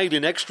singled to right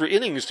in extra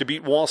innings to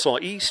beat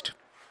Wausau East.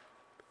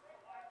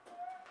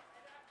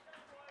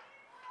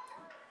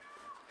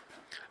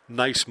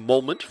 Nice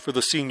moment for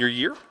the senior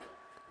year.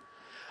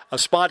 A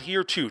spot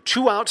here, too.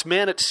 2 outs,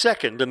 man at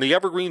second, and the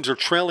Evergreens are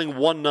trailing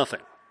 1-0.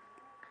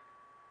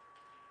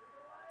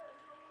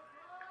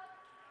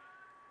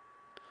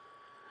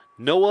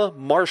 Noah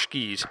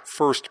Marschke's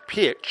first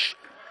pitch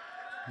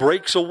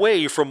breaks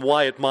away from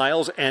Wyatt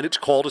Miles, and it's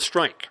called a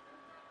strike.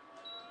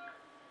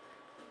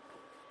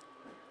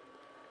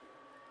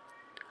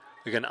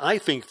 Again, I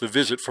think the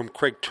visit from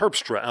Craig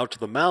Terpstra out to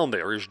the mound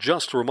there is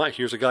just to remind,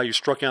 here's a guy who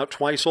struck out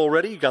twice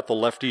already. You got the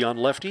lefty on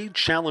lefty.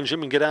 Challenge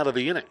him and get out of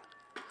the inning.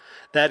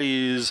 That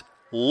is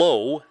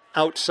low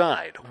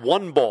outside.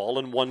 1 ball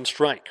and 1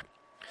 strike.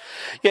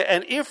 Yeah,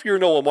 and if you're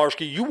Noah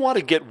Marschke, you want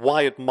to get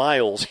Wyatt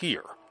Miles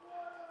here.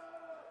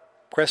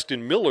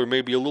 Preston Miller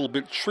may be a little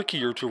bit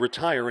trickier to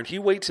retire, and he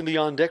waits in the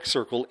on-deck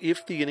circle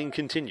if the inning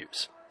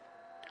continues.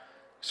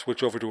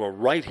 Switch over to a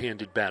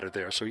right-handed batter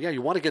there. So, yeah,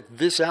 you want to get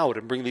this out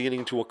and bring the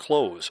inning to a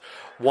close.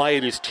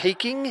 Wyatt is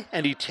taking,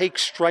 and he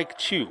takes strike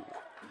 2.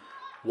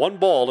 1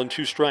 ball and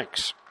 2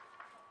 strikes.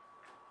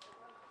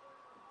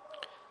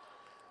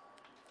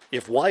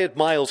 If Wyatt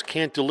Miles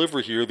can't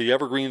deliver here, the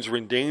Evergreens are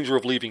in danger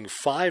of leaving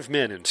 5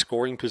 men in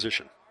scoring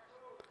position.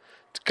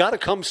 It's got to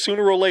come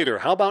sooner or later.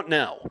 How about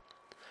now?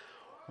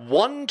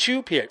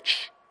 1-2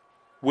 pitch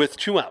with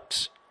 2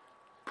 outs.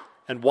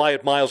 And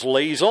Wyatt Miles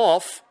lays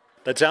off.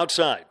 That's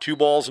outside. 2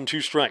 balls and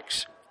 2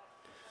 strikes.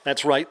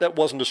 That's right, that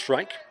wasn't a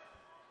strike.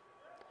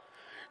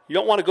 You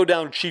don't want to go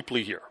down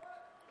cheaply here.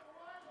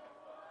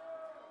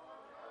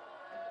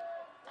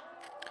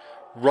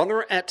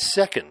 Runner at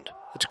second.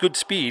 That's good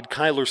speed,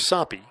 Kyler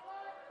Soppy.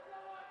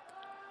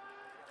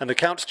 And the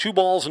count's 2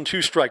 balls and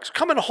 2 strikes.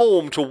 Coming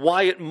home to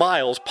Wyatt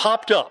Miles,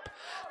 popped up.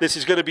 This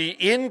is going to be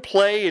in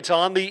play. It's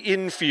on the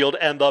infield,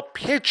 and the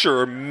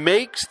pitcher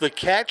makes the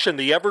catch, and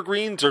the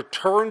Evergreens are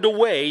turned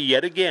away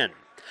yet again.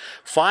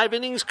 5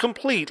 innings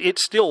complete.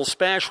 It's still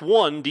Spash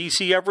 1,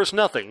 DC Everest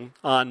nothing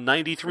on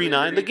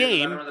 93.9 The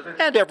Game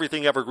and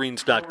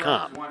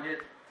everythingevergreens.com. 1 hit,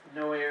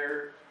 no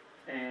error,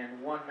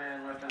 and 1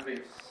 man left on base.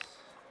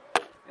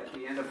 At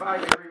the end of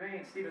 5, it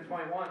remains Stevens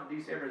 21,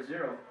 DC Everest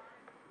 0.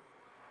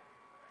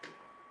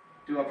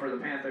 2 up for the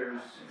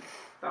Panthers,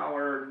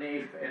 Fowler,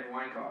 Nafe, and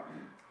Weinkoff.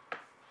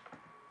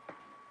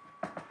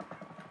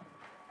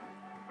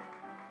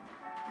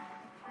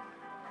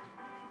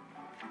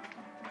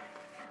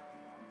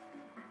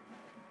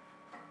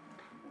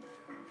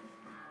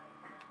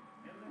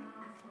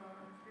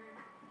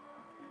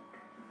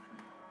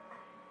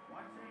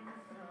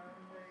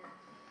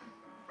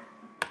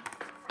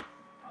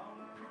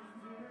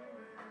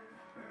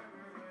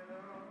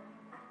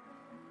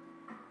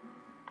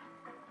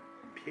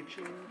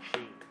 Pitching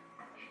change.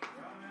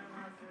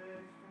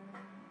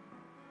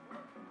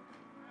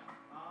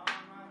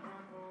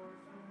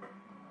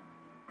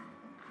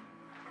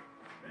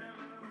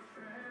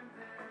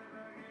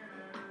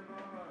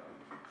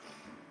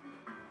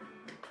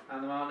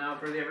 On the mound now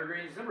for the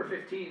Evergreens, number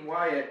 15,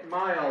 Wyatt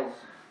Miles.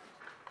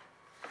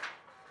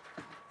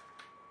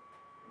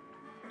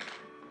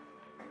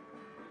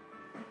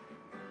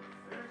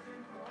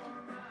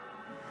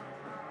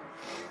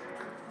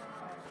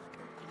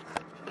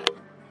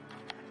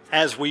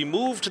 As we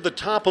move to the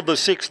top of the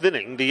 6th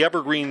inning, the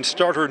Evergreen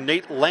starter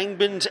Nate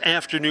Langbin's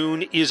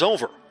afternoon is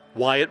over.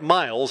 Wyatt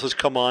Miles has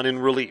come on in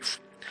relief.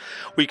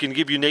 We can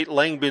give you Nate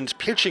Langbin's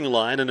pitching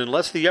line, and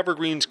unless the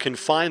Evergreens can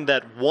find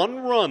that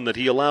 1 run that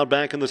he allowed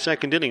back in the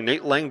 2nd inning,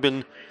 Nate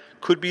Langbin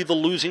could be the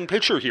losing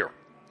pitcher here.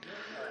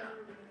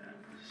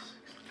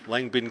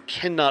 Langbin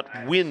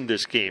cannot win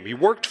this game. He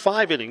worked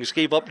 5 innings,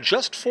 gave up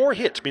just 4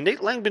 hits. I mean,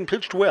 Nate Langbin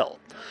pitched well.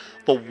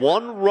 The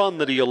 1 run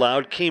that he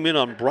allowed came in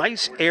on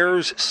Bryce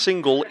Ayers'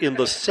 single in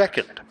the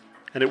 2nd,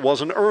 and it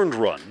was an earned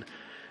run.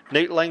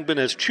 Nate Langbin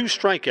has 2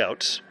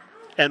 strikeouts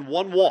and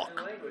 1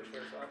 walk.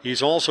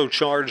 He's also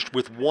charged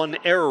with 1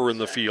 error in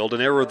the field,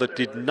 an error that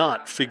did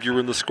not figure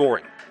in the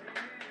scoring.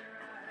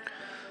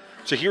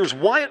 So here's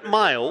Wyatt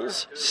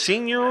Miles,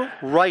 senior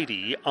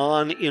righty,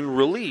 on in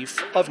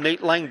relief of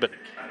Nate Langbin.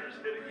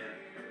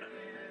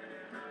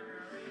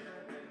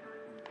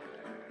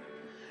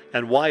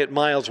 And Wyatt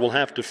Miles will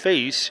have to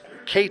face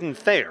Caden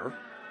Thayer,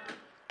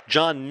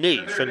 John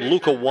Nafe, and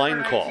Luca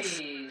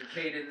Weinkoff.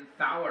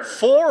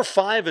 4,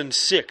 5, and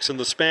 6 in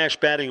the Spash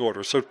batting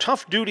order. So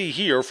tough duty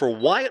here for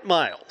Wyatt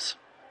Miles.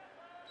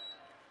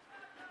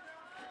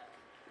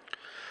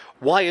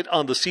 Wyatt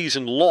on the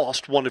season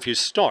lost one of his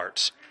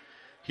starts.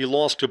 He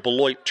lost to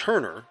Beloit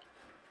Turner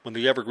when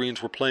the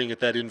Evergreens were playing at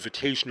that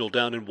invitational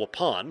down in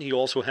Waupun. He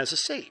also has a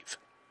save.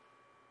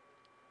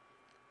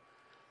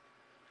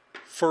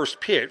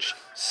 First pitch,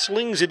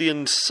 slings it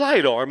in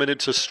sidearm, and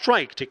it's a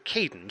strike to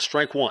Caden,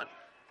 strike one.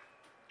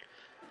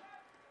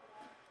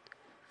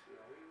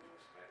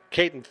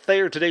 Caden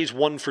Thayer today's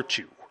 1 for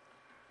 2.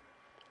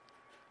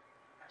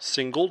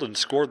 Singled and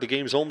scored the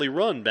game's only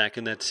run back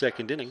in that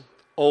second inning.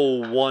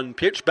 0-1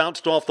 pitch,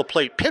 bounced off the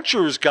plate.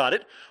 Pitcher's got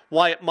it.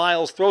 Wyatt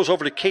Miles throws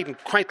over to Caden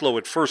Kreitlow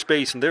at first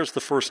base, and there's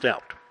the first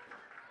out.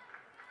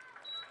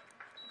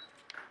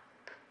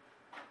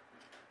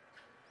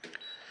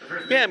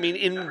 Yeah, I mean,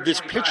 in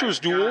this pitcher's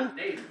duel,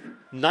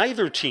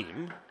 neither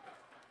team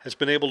has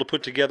been able to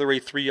put together a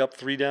 3-up,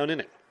 3-down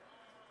inning.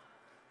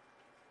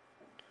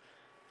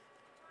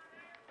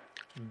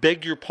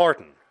 Beg your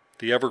pardon,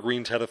 the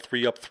Evergreens had a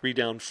 3-up,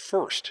 3-down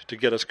first to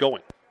get us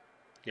going.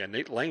 Yeah,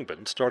 Nate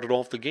Langman started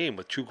off the game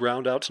with 2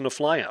 groundouts and a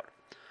flyout.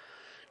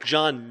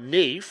 John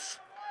Naif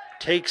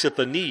takes at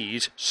the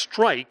knees,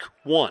 strike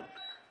one.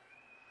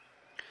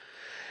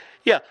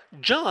 Yeah,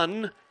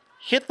 John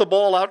hit the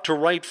ball out to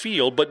right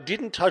field, but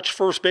didn't touch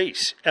first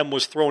base and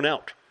was thrown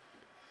out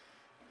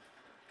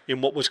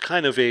in what was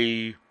kind of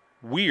a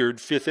weird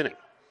 5th inning.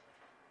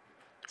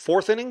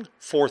 4th inning?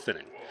 4th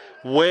inning.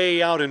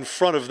 Way out in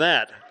front of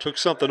that, took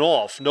something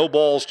off. No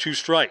balls, 2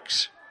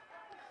 strikes.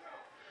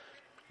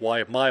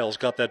 Wyatt Miles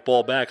got that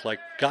ball back like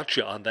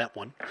gotcha on that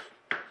one.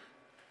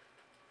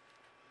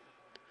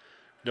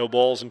 No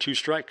balls and 2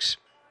 strikes.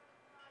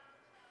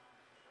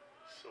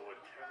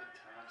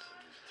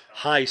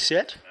 High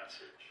set.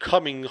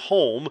 Coming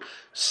home,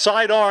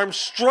 sidearm,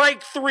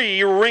 strike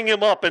 3, ring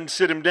him up and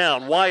sit him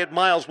down. Wyatt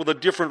Miles with a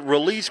different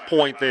release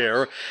point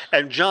there,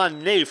 and John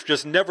Naif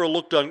just never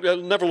looked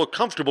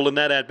comfortable in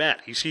that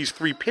at-bat. He sees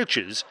 3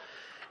 pitches,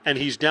 and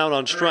he's down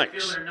on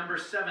strikes. Fielder number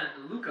 7,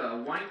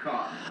 Luca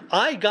Weinkoff.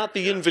 I got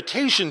the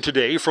invitation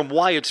today from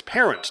Wyatt's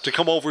parents to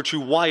come over to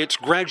Wyatt's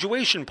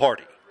graduation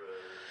party.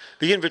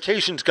 The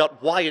invitation's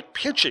got Wyatt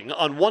pitching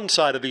on one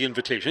side of the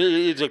invitation.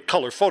 It's a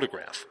color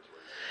photograph.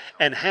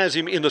 And has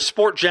him in the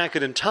sport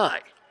jacket and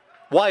tie.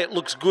 Wyatt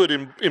looks good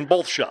in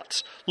both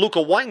shots. Luca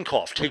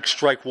Weinkoff takes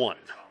strike 1.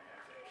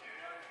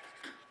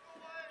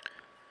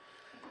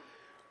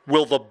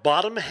 Will the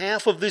bottom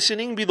half of this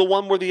inning be the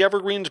one where the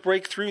Evergreens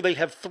break through? They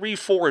have 3,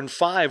 4, and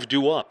 5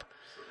 due up.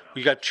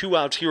 We got 2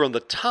 outs here on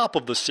the top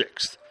of the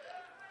 6th.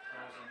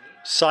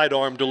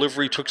 Sidearm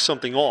delivery took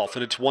something off,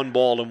 and it's 1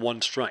 ball and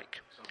 1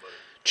 strike.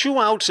 2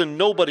 outs and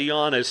nobody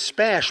on as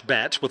Spash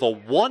bats with a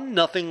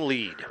 1-0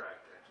 lead.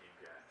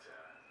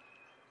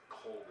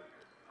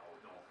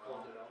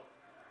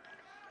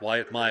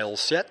 Wyatt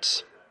Miles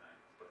sets.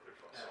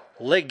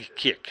 Leg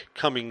kick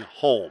coming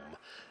home.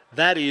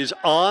 That is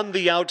on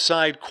the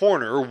outside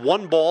corner.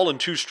 1 ball and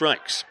 2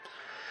 strikes.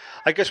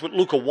 I guess what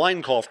Luca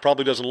Weinkoff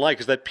probably doesn't like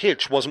is that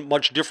pitch wasn't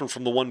much different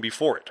from the one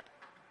before it.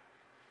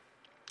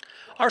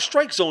 Our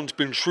strike zone's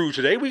been true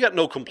today. We got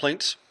no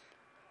complaints.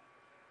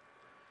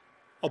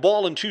 A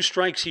ball and 2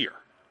 strikes here.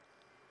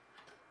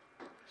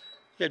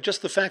 Yeah,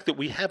 just the fact that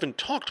we haven't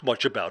talked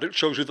much about it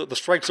shows you that the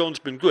strike zone's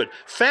been good.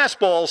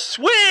 Fastball,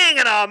 swing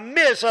and a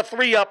miss, a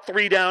 3-up,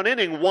 3-down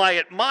inning.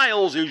 Wyatt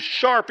Miles is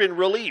sharp in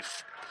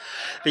relief.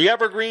 The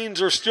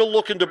Evergreens are still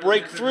looking to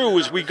break through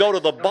as we go to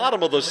the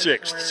bottom of the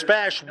 6th.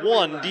 Spash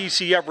 1,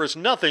 DC Everest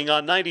 0 on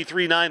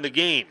 93.9 The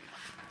Game.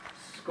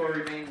 Score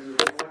remains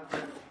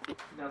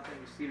 1-0.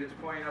 Stevens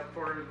Point up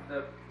for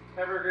the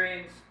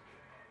Evergreens.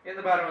 In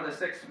the bottom of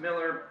the 6th,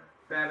 Miller,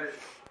 Babbitt,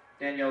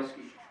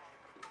 Danielski.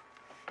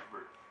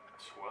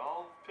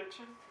 12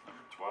 pitching?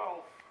 Number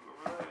 12,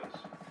 whoever that is.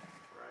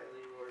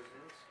 Riley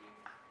Warzinski.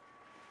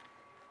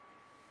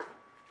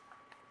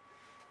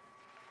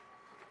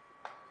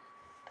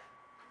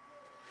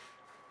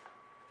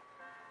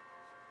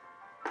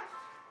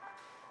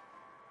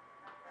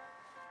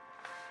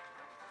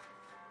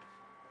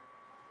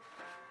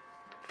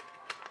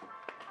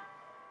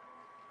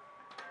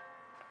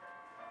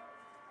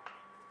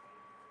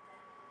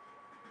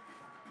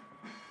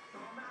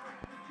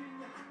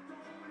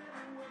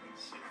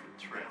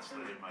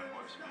 Translated my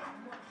voicemail.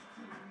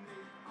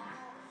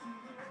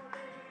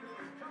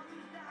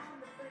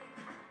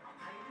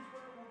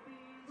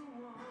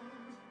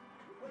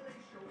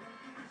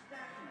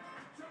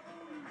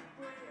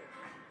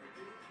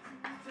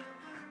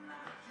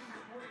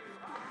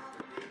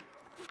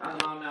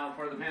 Now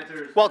for the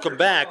Panthers. Welcome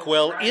back.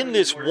 Well, in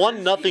this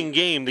 1-0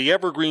 game, the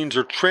Evergreens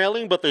are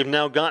trailing, but they've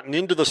now gotten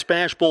into the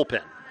Spash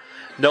bullpen.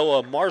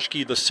 Noah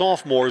Marshke, the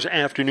sophomore's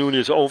afternoon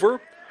is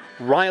over.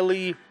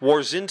 Riley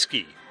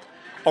Warzinski,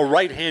 a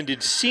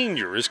right-handed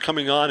senior, is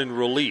coming on in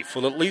relief.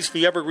 Well, at least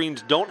the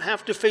Evergreens don't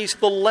have to face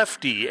the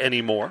lefty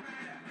anymore.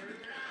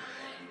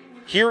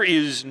 Here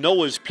is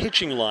Noah's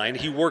pitching line.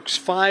 He works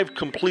 5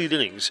 complete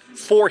innings,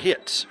 4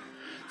 hits.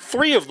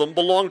 3 of them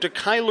belong to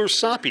Kyler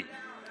Soppe.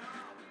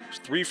 He's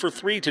 3 for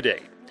 3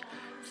 today.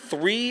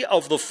 3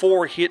 of the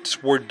 4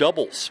 hits were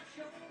doubles.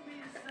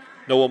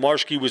 Noah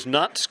Marshke was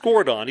not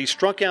scored on. He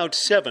struck out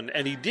 7,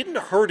 and he didn't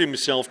hurt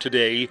himself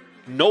today.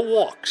 No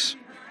walks.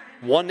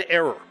 1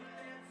 error.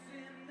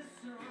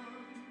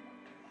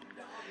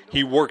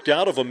 He worked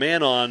out of a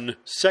man on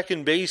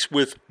second base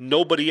with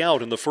nobody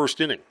out in the first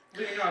inning.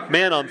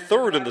 Man on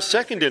third in the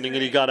second inning,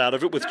 and he got out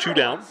of it with 2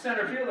 down.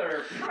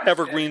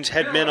 Evergreens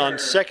had men on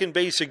second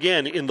base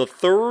again in the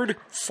third,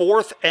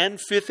 fourth, and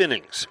fifth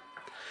innings.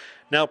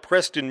 Now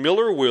Preston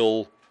Miller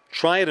will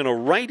try it in a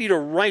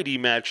righty-to-righty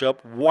matchup.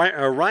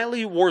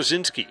 Riley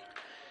Warzinski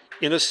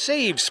in a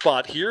save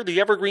spot here. The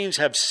Evergreens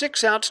have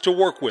 6 outs to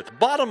work with.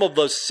 Bottom of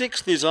the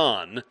 6th is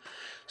on.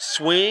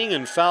 Swing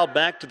and foul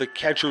back to the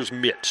catcher's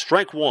mitt.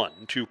 Strike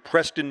 1 to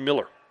Preston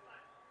Miller.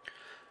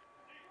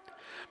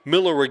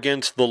 Miller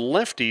against the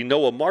lefty.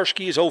 Noah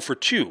Marshke is 0 for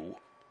 2.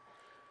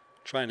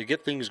 Trying to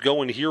get things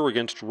going here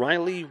against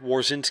Riley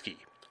Warzinski.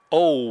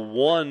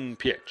 0-1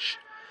 pitch.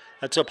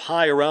 That's up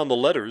high around the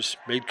letters.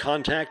 Made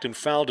contact and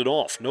fouled it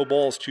off. No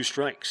balls, 2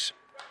 strikes.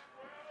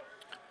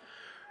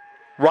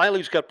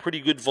 Riley's got pretty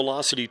good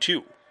velocity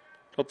too.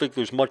 Don't think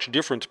there's much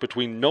difference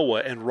between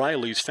Noah and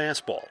Riley's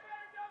fastball.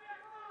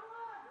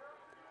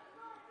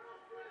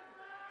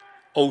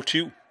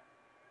 0-2.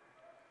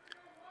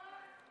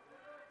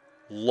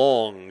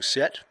 Long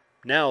set.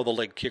 Now the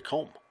leg kick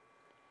home.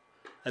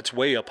 That's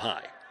way up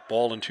high.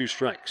 Ball and 2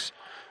 strikes.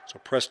 So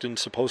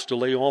Preston's supposed to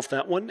lay off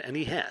that one, and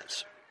he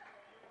has.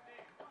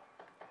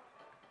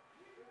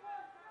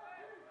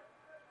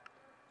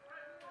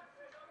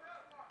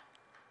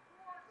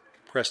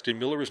 Preston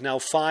Miller is now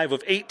 5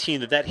 of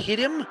 18. Did that hit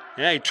him?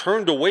 Yeah, he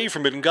turned away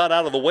from it and got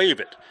out of the way of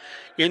it.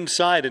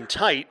 Inside and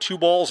tight, 2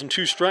 balls and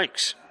 2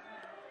 strikes.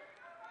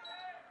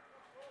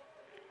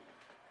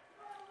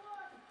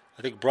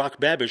 I think Brock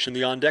Babish in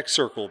the on-deck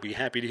circle will be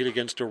happy to hit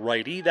against a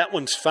righty. That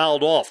one's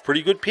fouled off.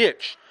 Pretty good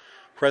pitch.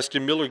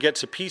 Preston Miller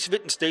gets a piece of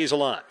it and stays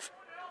alive.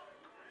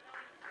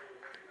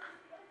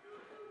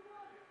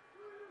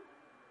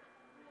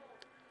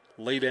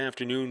 Late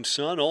afternoon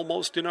sun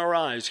almost in our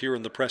eyes here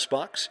in the press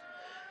box.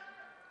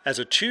 As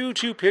a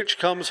 2-2 pitch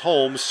comes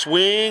home,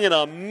 swing and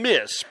a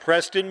miss.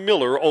 Preston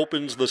Miller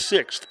opens the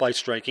 6th by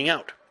striking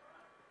out.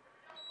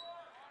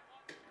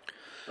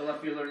 The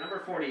left fielder,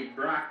 number 40,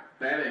 Brock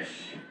Babish.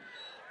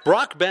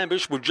 Brock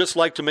Babish would just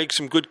like to make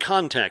some good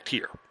contact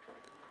here.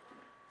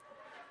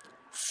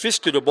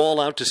 Fisted a ball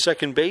out to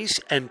second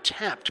base and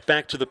tapped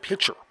back to the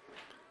pitcher.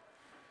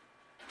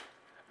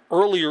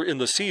 Earlier in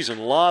the season,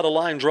 a lot of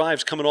line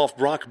drives coming off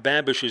Brock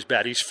Babish's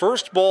bat. He's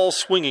first ball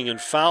swinging and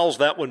fouls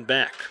that one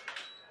back.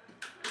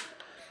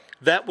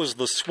 That was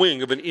the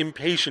swing of an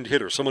impatient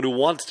hitter, someone who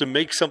wants to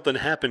make something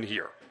happen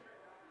here.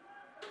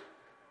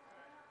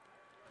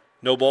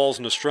 No balls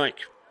and a strike.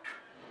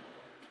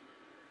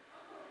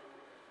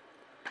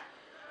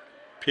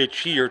 Pitch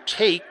here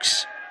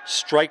takes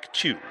strike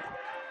 2.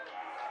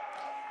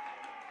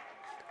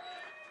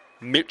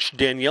 Mitch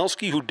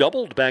Danielski, who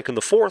doubled back in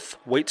the 4th,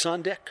 waits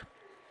on deck.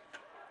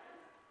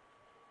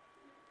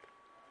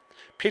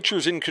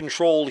 Pitcher's in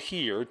control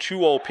here.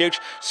 2-0 pitch.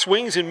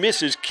 Swings and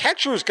misses.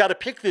 Catcher's got to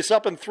pick this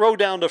up and throw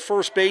down to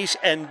first base,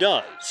 and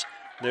does.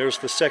 There's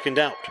the second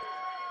out.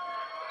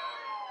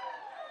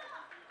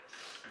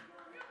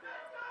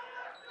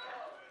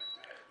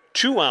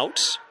 Two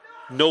outs.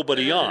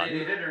 Nobody on.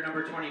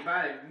 Number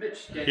 25,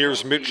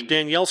 Here's Mitch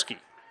Danielski.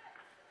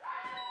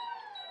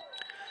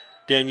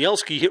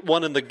 Danielski hit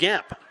one in the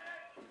gap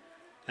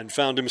and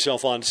found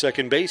himself on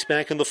second base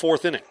back in the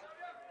 4th inning.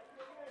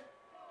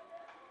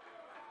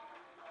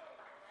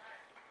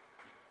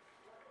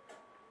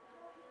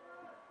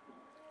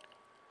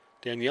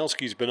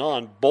 Danielski's been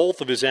on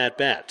both of his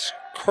at-bats.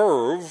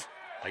 Curve,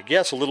 I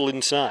guess, a little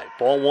inside.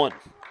 Ball 1.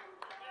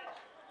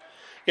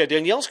 Yeah,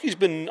 Danielski's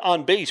been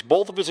on base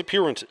both of his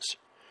appearances.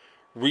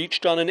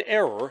 Reached on an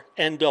error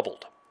and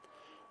doubled.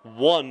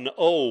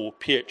 1-0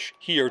 pitch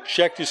here.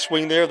 Checked his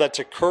swing there. That's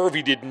a curve.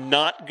 He did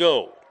not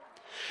go.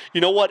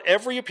 You know what?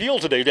 Every appeal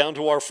today down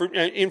to our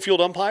infield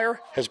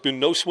umpire has been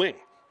no swing.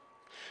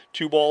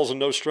 2 balls and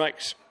no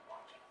strikes.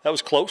 That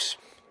was close.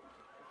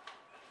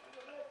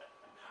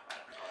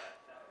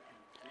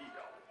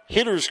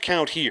 Hitters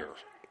count here.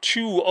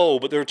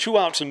 2-0, but there are 2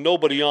 outs and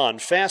nobody on.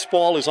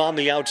 Fastball is on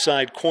the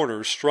outside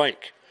corner.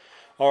 Strike.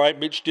 All right,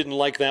 Mitch didn't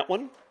like that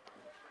one.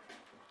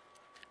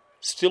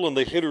 Still in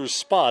the hitter's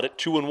spot at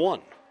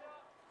 2-1.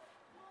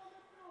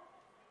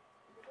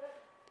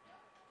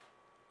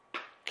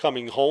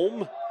 Coming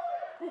home.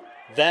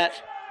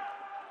 That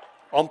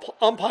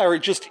umpire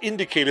just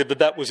indicated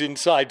that was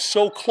inside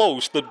so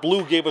close that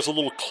Blue gave us a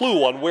little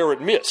clue on where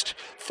it missed.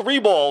 3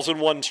 balls and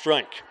 1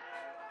 strike.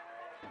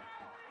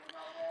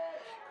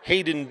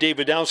 Hayden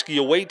Davidowski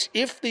awaits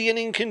if the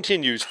inning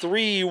continues.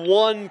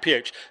 3-1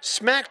 pitch.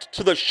 Smacked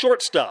to the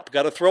shortstop.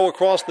 Got to throw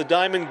across the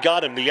diamond.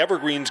 Got him. The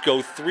Evergreens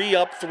go 3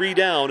 up, 3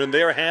 down in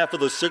their half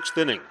of the 6th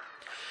inning.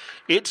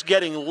 It's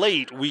getting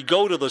late. We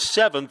go to the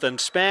 7th,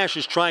 and Spash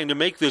is trying to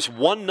make this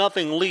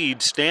 1-0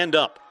 lead stand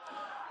up.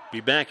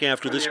 Be back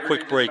after this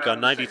quick break on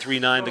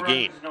 93.9 The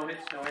Game.